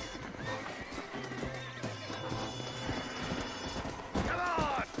 Come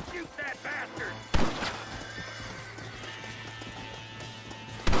on, shoot that bastard.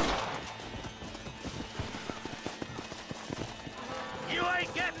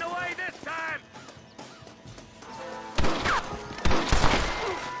 ain't getting away this time!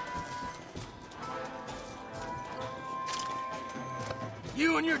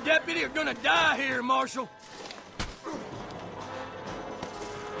 You and your deputy are gonna die here, Marshal.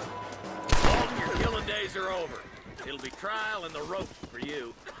 Walton, your killing days are over. It'll be trial and the ropes for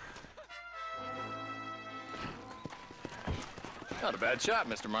you. Not a bad shot,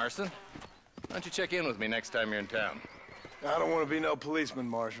 Mr. Marston. Why don't you check in with me next time you're in town? I don't want to be no policeman,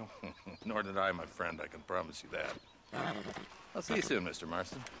 Marshal. Nor did I, my friend. I can promise you that. I'll see you soon, Mr.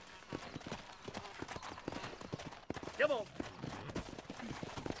 Marston. Come on.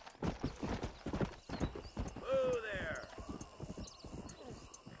 Whoa there.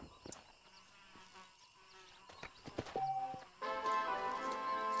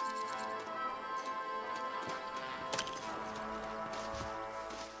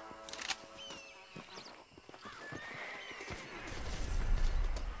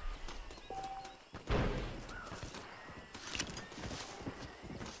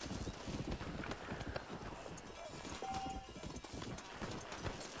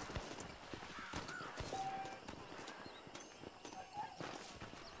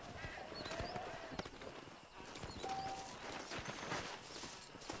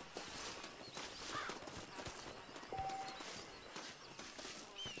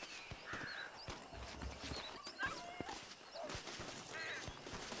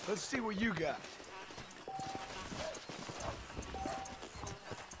 Let's see what you got.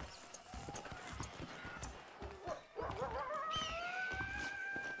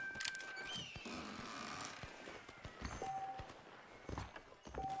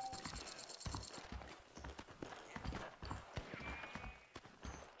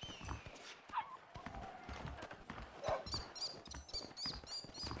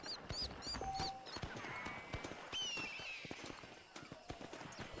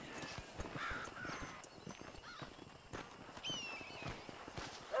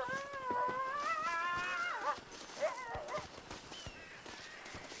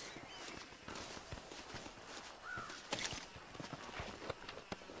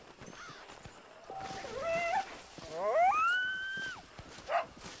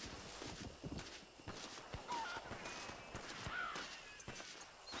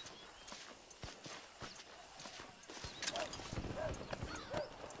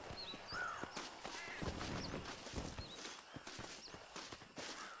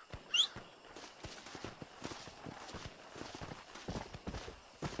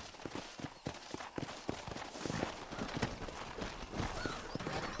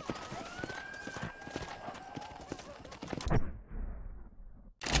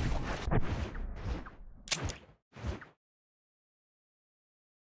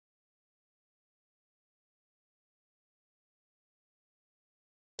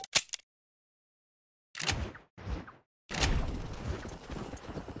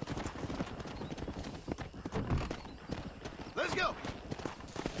 Let's go!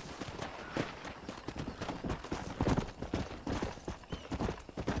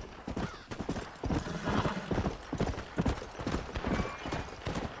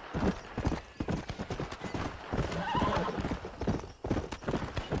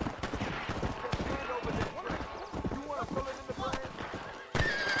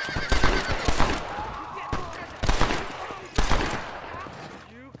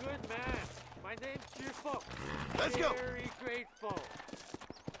 You good man. My name's Cheerful. Let's go. Very grateful.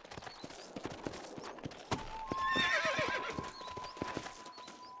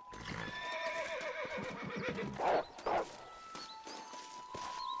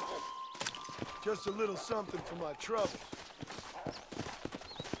 Just a little something for my troubles.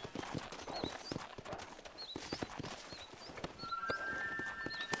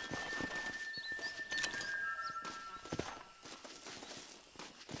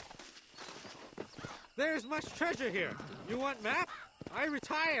 There's much treasure here. You want map? I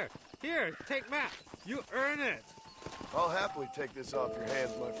retire. Here, take map. You earn it. I'll happily take this off your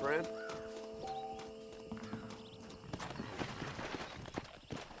hands, my friend.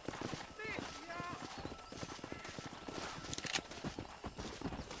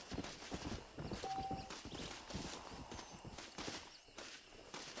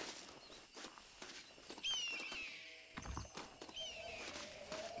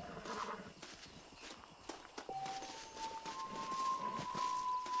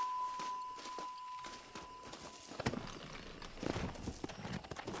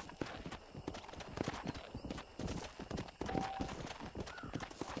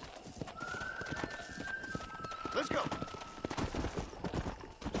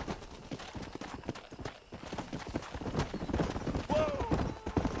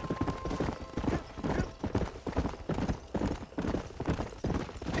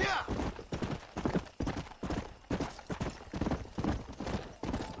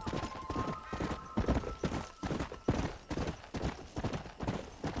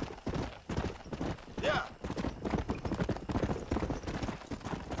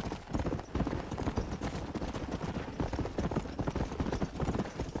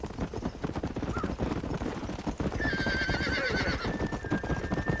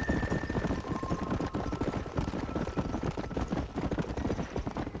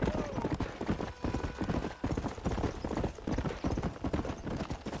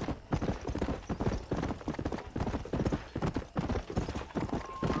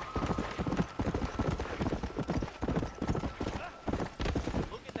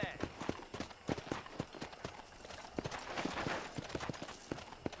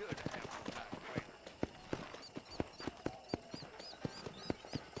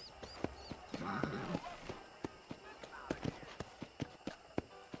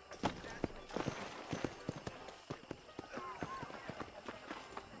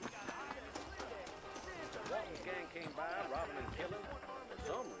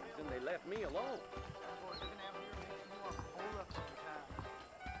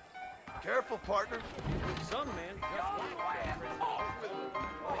 Careful, partner. Some men just want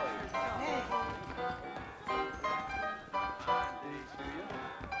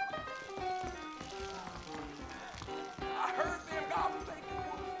I heard them goblins think you was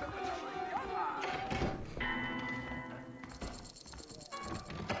terminating your life.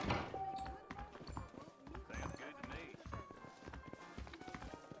 Sounds good to me.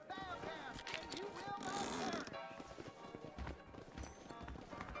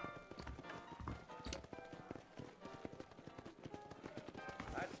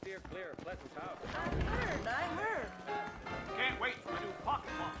 I'd steer clear of Clinton's house. I heard. Can't wait till we do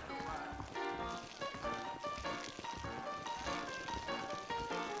pocket monster.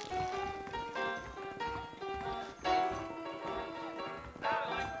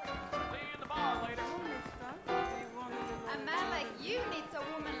 A man like you needs a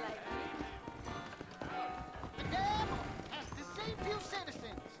woman like me. The devil has deceived you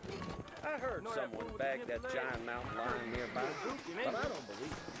citizens. I heard someone bagged that giant mountain lion nearby, but I don't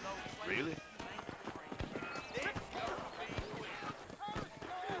believe it. Really?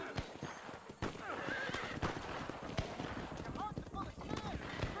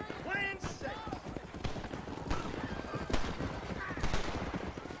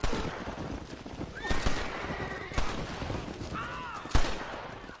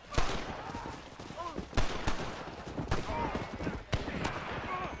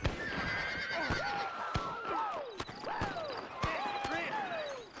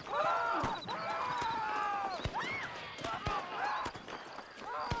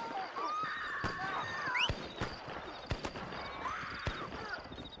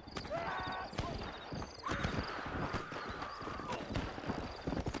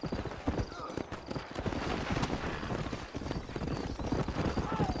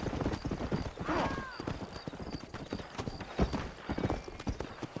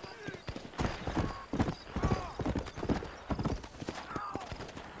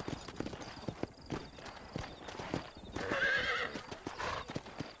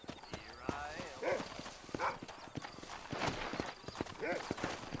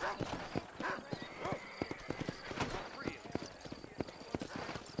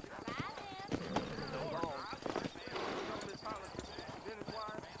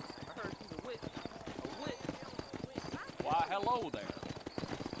 Why, hello there.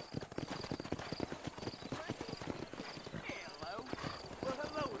 Hello. Well,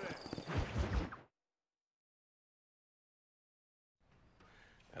 hello there.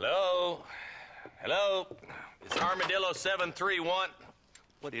 Hello? Hello? It's Armadillo 731.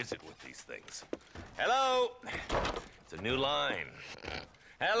 What is it with these things? Hello? It's a new line.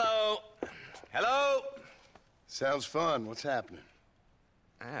 Hello? Hello? Sounds fun. What's happening?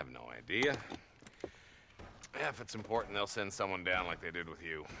 I have no idea. Yeah, if it's important, they'll send someone down like they did with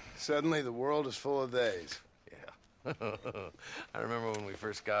you. Suddenly, the world is full of days. Yeah. I remember when we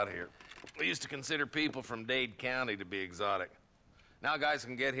first got here. We used to consider people from Dade County to be exotic. Now guys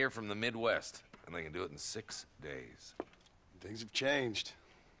can get here from the Midwest, and they can do it in 6 days. Things have changed.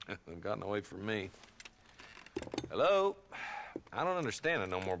 They've gotten away from me. Hello? I don't understand it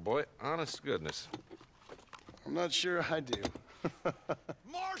no more, boy. Honest to goodness. I'm not sure I do.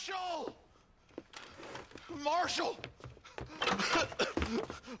 Marshal! Marshal!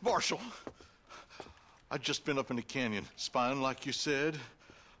 Marshal! I'd just been up in the canyon, spying like you said.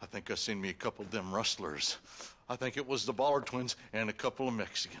 I think I seen me a couple of them rustlers. I think it was the Ballard twins and a couple of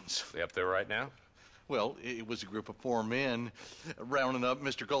Mexicans. They up there right now? Well, it was a group of 4 men rounding up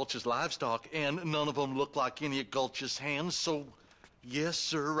Mr. Gulch's livestock, and none of them looked like any of Gulch's hands, so yes,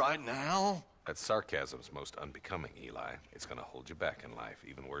 sir, right now. That sarcasm's most unbecoming, Eli. It's gonna hold you back in life,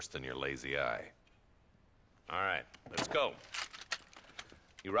 even worse than your lazy eye. All right, let's go.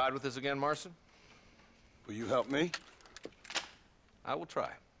 You ride with us again, Marston? Will you help me? I will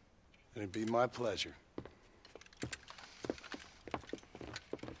try. It'd be my pleasure.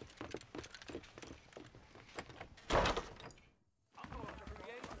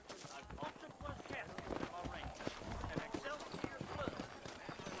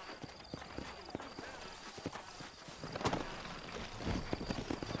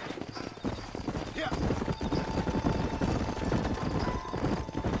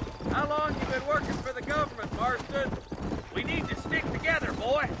 How long you been working for the government, Marston? We need to stick together,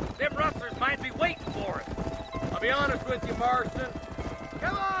 boy. Them rustlers might be waiting for us. I'll be honest with you, Marston.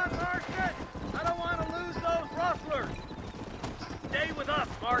 Come on, Marston! I don't want to lose those rustlers. Stay with us,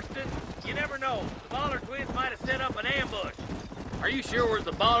 Marston. You never know. The Ballard twins might have set up an ambush. Are you sure it was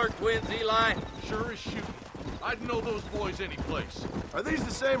the Ballard twins, Eli? Sure as shooting. I'd know those boys any place. Are these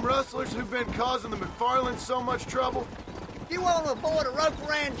the same rustlers who've been causing the McFarlands so much trouble? If you want to avoid a rope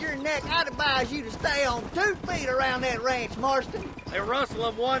around your neck, I'd advise you to stay on 2 feet around that ranch, Marston. They rustle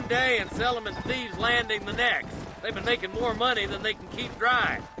them one day and sell them in Thieves' Landing the next. They've been making more money than they can keep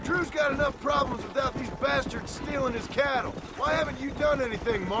dry. Drew's got enough problems without these bastards stealing his cattle. Why haven't you done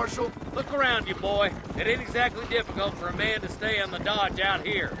anything, Marshal? Look around you, boy. It ain't exactly difficult for a man to stay on the dodge out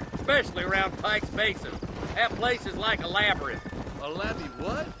here, especially around Pike's Basin. That place is like a labyrinth. A labby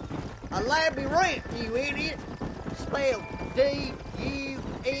what? A labyrinth, you idiot. Spelled D-U-M-B.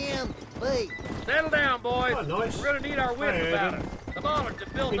 Settle down, boys. Oh, nice. We're gonna need our wits Hey, about it. The bollards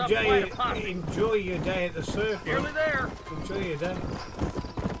have built up quite a posse. Enjoy your day at the surf. Nearly there. Enjoy your day.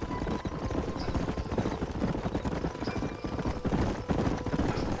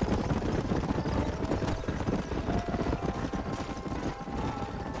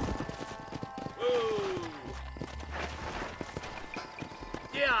 Ooh.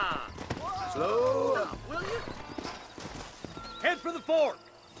 Yeah. Slow down, will you? Head for the fort.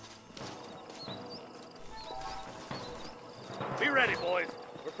 Be ready, boys.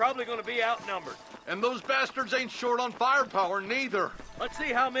 We're probably going to be outnumbered. And those bastards ain't short on firepower, neither. Let's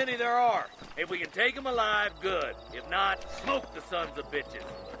see how many there are. If we can take them alive, good. If not, smoke the sons of bitches.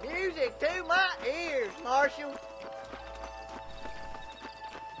 Music to my ears, Marshal.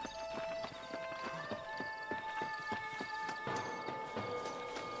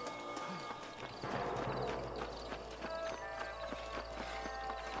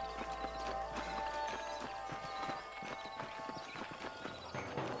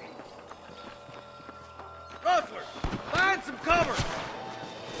 Rustlers, find some cover!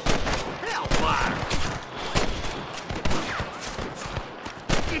 Hellfire!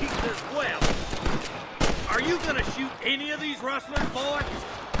 Jesus, well. Are you gonna shoot any of these rustlers, boy?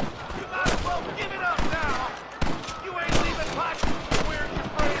 You might as well give it up now. You ain't leaving Pike wearing your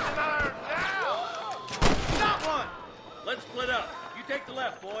brazen iron now. Got one! Let's split up. You take the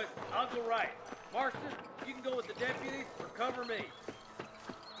left, boys. I'll go right. Marston, you can go with the deputies or cover me.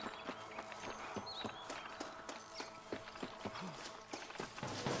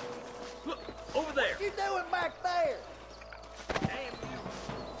 Look, over there. What you doing back there? Damn you.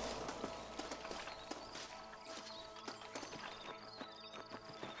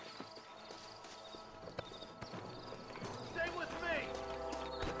 Stay with me.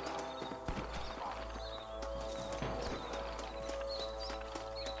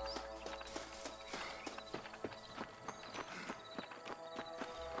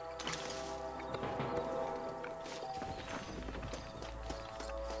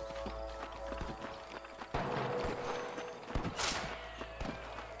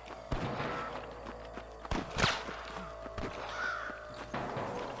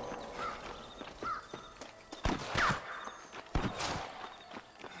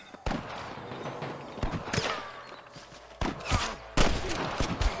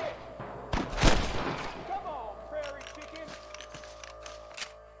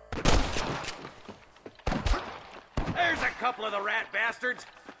 There's a couple of the rat bastards.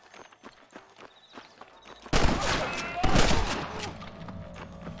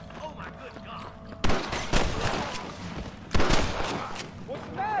 Oh my good God. What's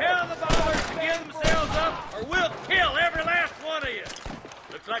the matter? Tell the ballers to give themselves up or we'll kill every last one of you.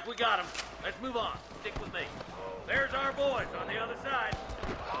 Looks like we got them. Let's move on. Stick with me. There's our boys on the other side.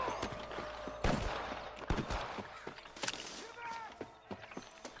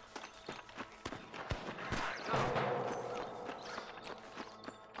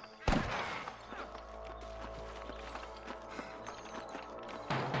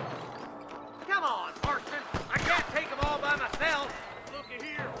 Come on, Marston. I can't take them all by myself. Looky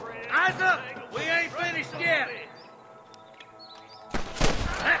here, friend. Eyes up! We ain't finished yet.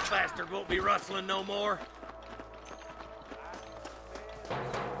 That bastard won't be rustling no more.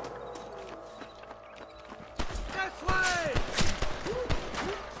 This way!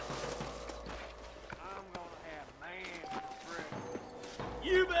 I'm gonna have man for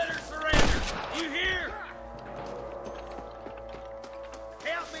You better surrender. You hear?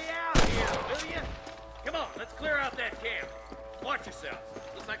 Help me out here, will you? Come on, let's clear out that camp. Watch yourself.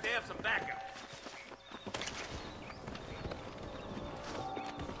 Looks like they have some backup.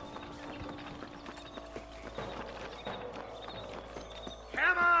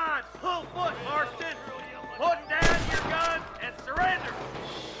 Come on, pull foot, Marston. Put down your gun and surrender.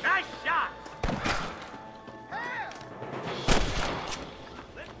 Nice shot.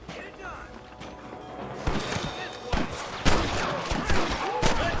 Let's get it done.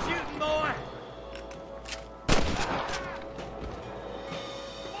 Good shooting, boy.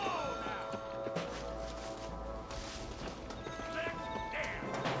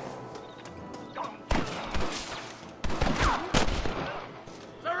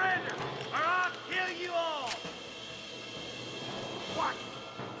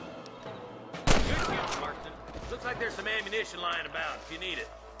 ammunition lying about if you need it.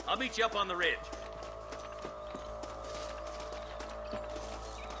 I'll meet you up on the ridge.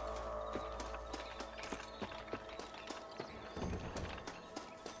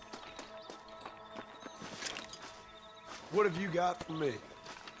 What have you got for me?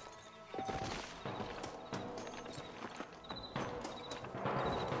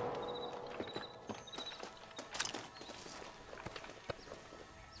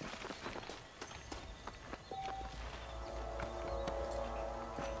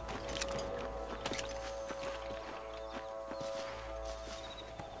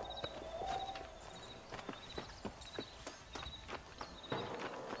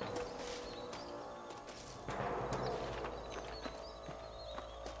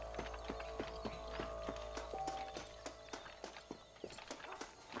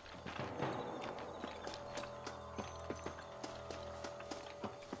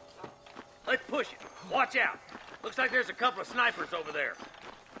 Let's push it. Watch out. Looks like there's a couple of snipers over there.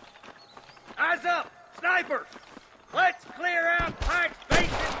 Eyes up! Snipers! Let's clear out Pike's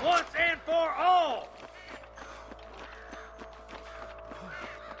Basin once and for all!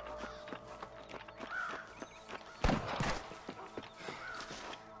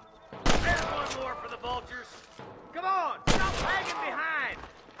 There's one more for the vultures. Come on, stop lagging behind!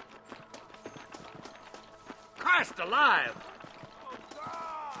 Christ alive!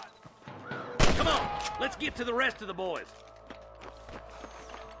 Come on, let's get to the rest of the boys.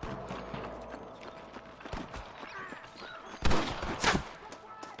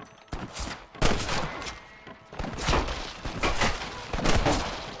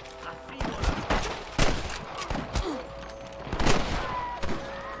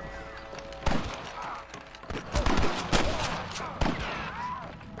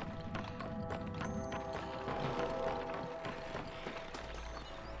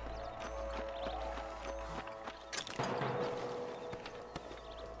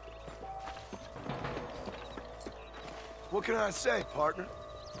 What can I say, partner?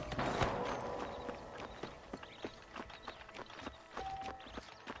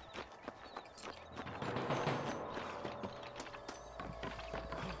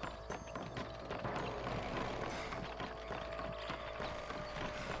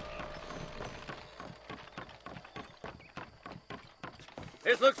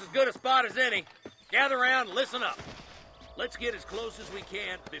 This looks as good a spot as any. Gather around and listen up. Let's get as close as we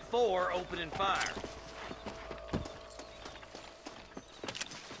can before opening fire.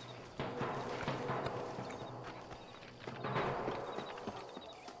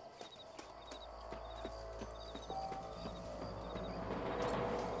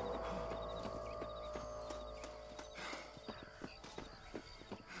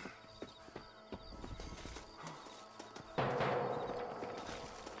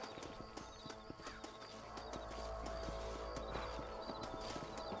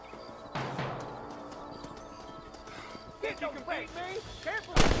 Don't beat me!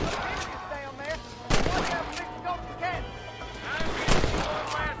 Careful, there's some Benzies down there! Watch out, big goat cat! I'm giving you one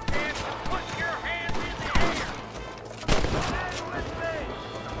last chance to put your hands in the air! Stay with me!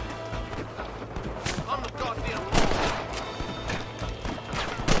 On the goddamn wall!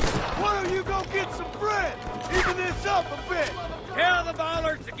 Why don't you go get some bread? Even this up a bit! Tell the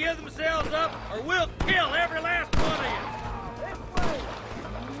ballers to give themselves up, or we'll kill every last one of you!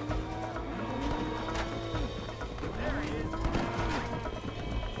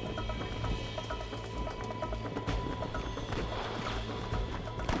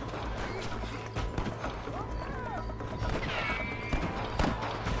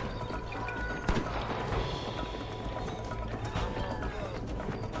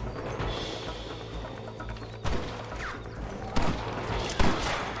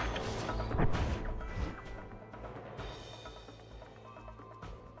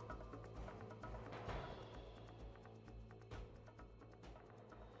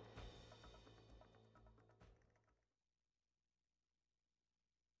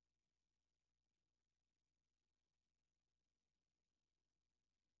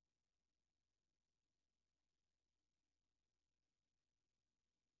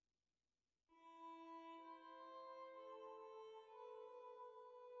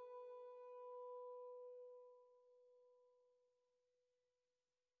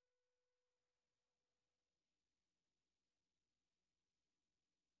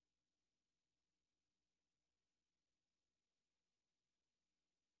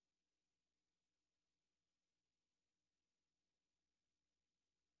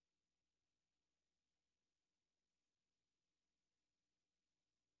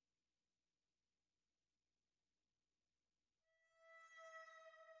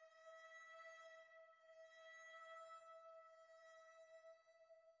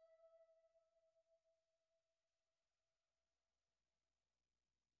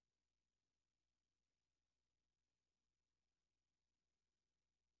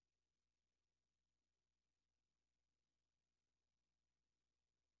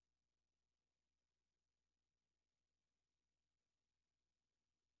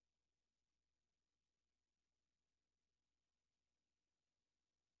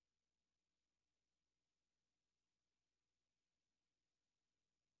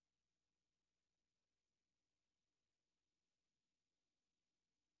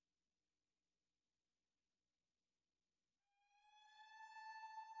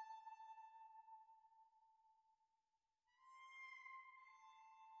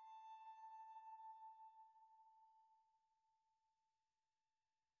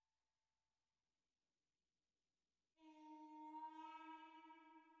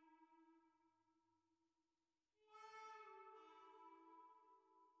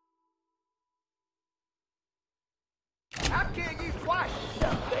 I kill you twice, you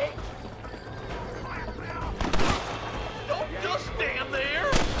son of a bitch. Don't just stand there.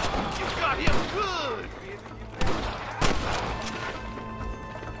 You got him good.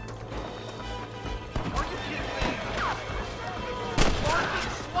 Are you kidding me?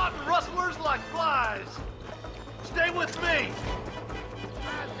 Martin swatting rustlers like flies. Stay with me.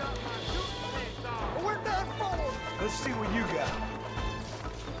 We're done for. Let's see what you got.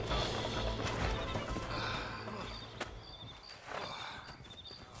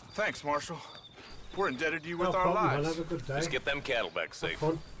 Thanks, Marshal. We're indebted to you with No our problem, man. lives. Have a good day. Let's get them cattle back safe.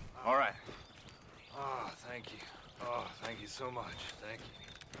 Fun. All right. Oh, thank you. Oh, thank you so much. Thank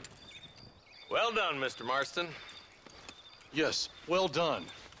you. Well done, Mr. Marston. Yes, well done.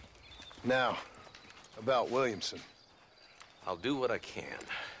 Now, about Williamson. I'll do what I can.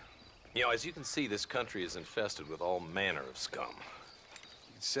 You know, as you can see, this country is infested with all manner of scum.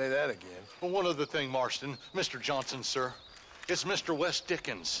 You could say that again. Well, one other thing, Marston. Mr. Johnson, sir. It's Mr. West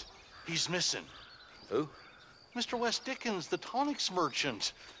Dickens. He's missing. Who? Mr. West Dickens, the tonics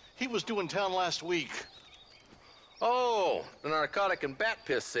merchant. He was due in town last week. Oh, the narcotic and bat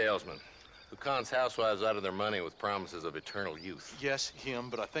piss salesman who cons housewives out of their money with promises of eternal youth. Yes, him,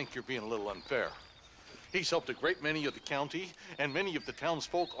 but I think you're being a little unfair. He's helped a great many of the county, and many of the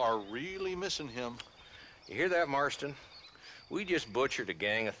townsfolk are really missing him. You hear that, Marston? We just butchered a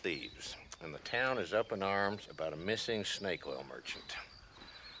gang of thieves, and the town is up in arms about a missing snake oil merchant.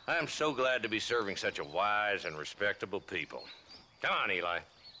 I am so glad to be serving such a wise and respectable people. Come on, Eli.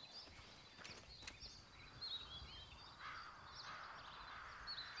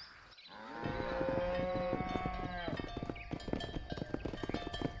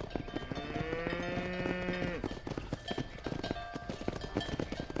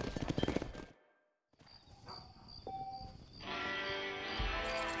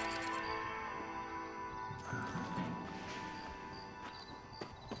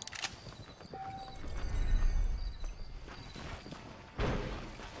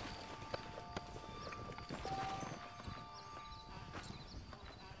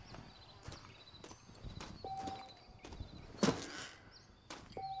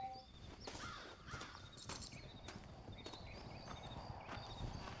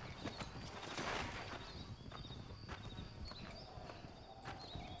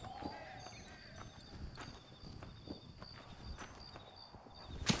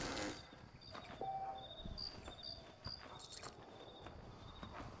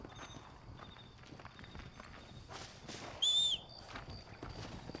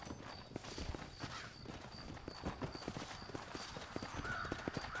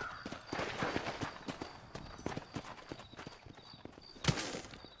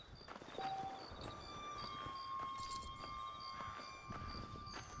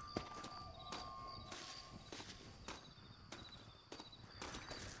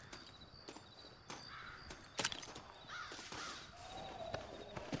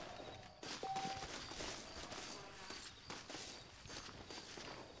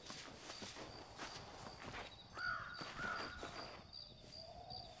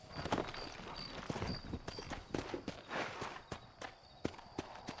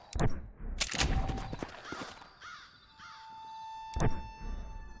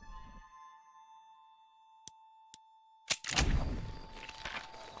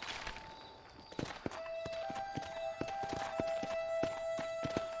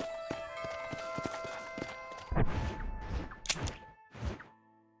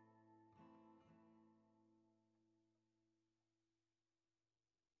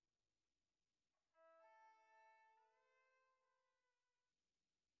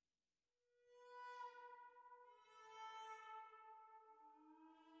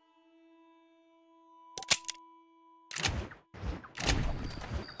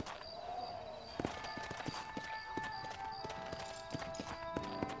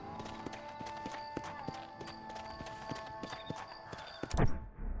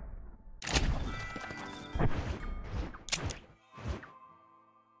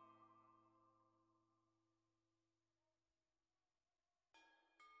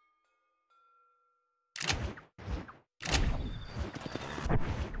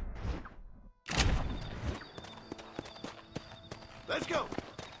 Let's go.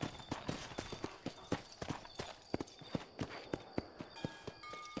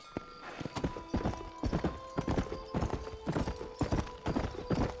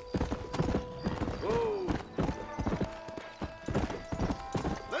 Whoa.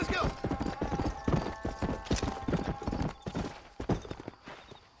 Let's go.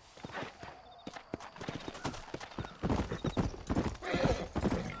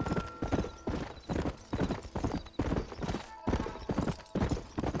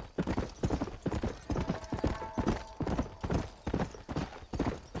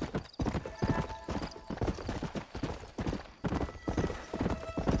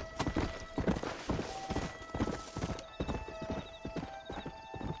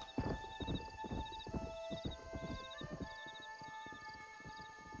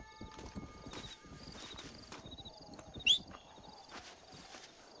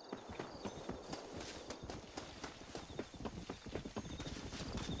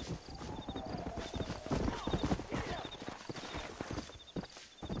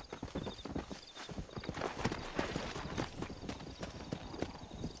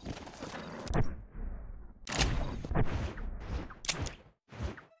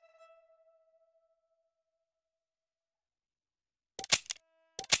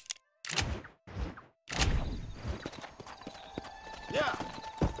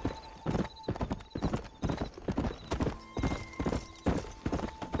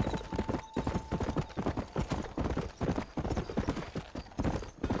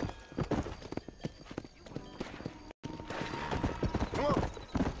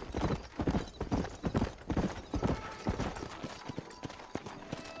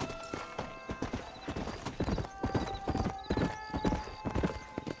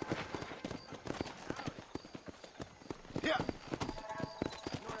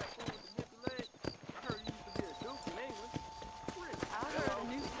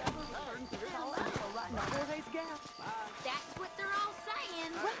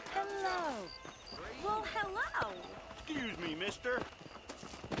 mister.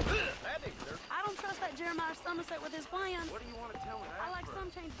 I don't trust that Jeremiah Somerset with his plans. What do you want to tell me? I like some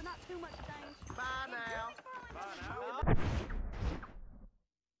change, but not too much change. Bye now. Bye now.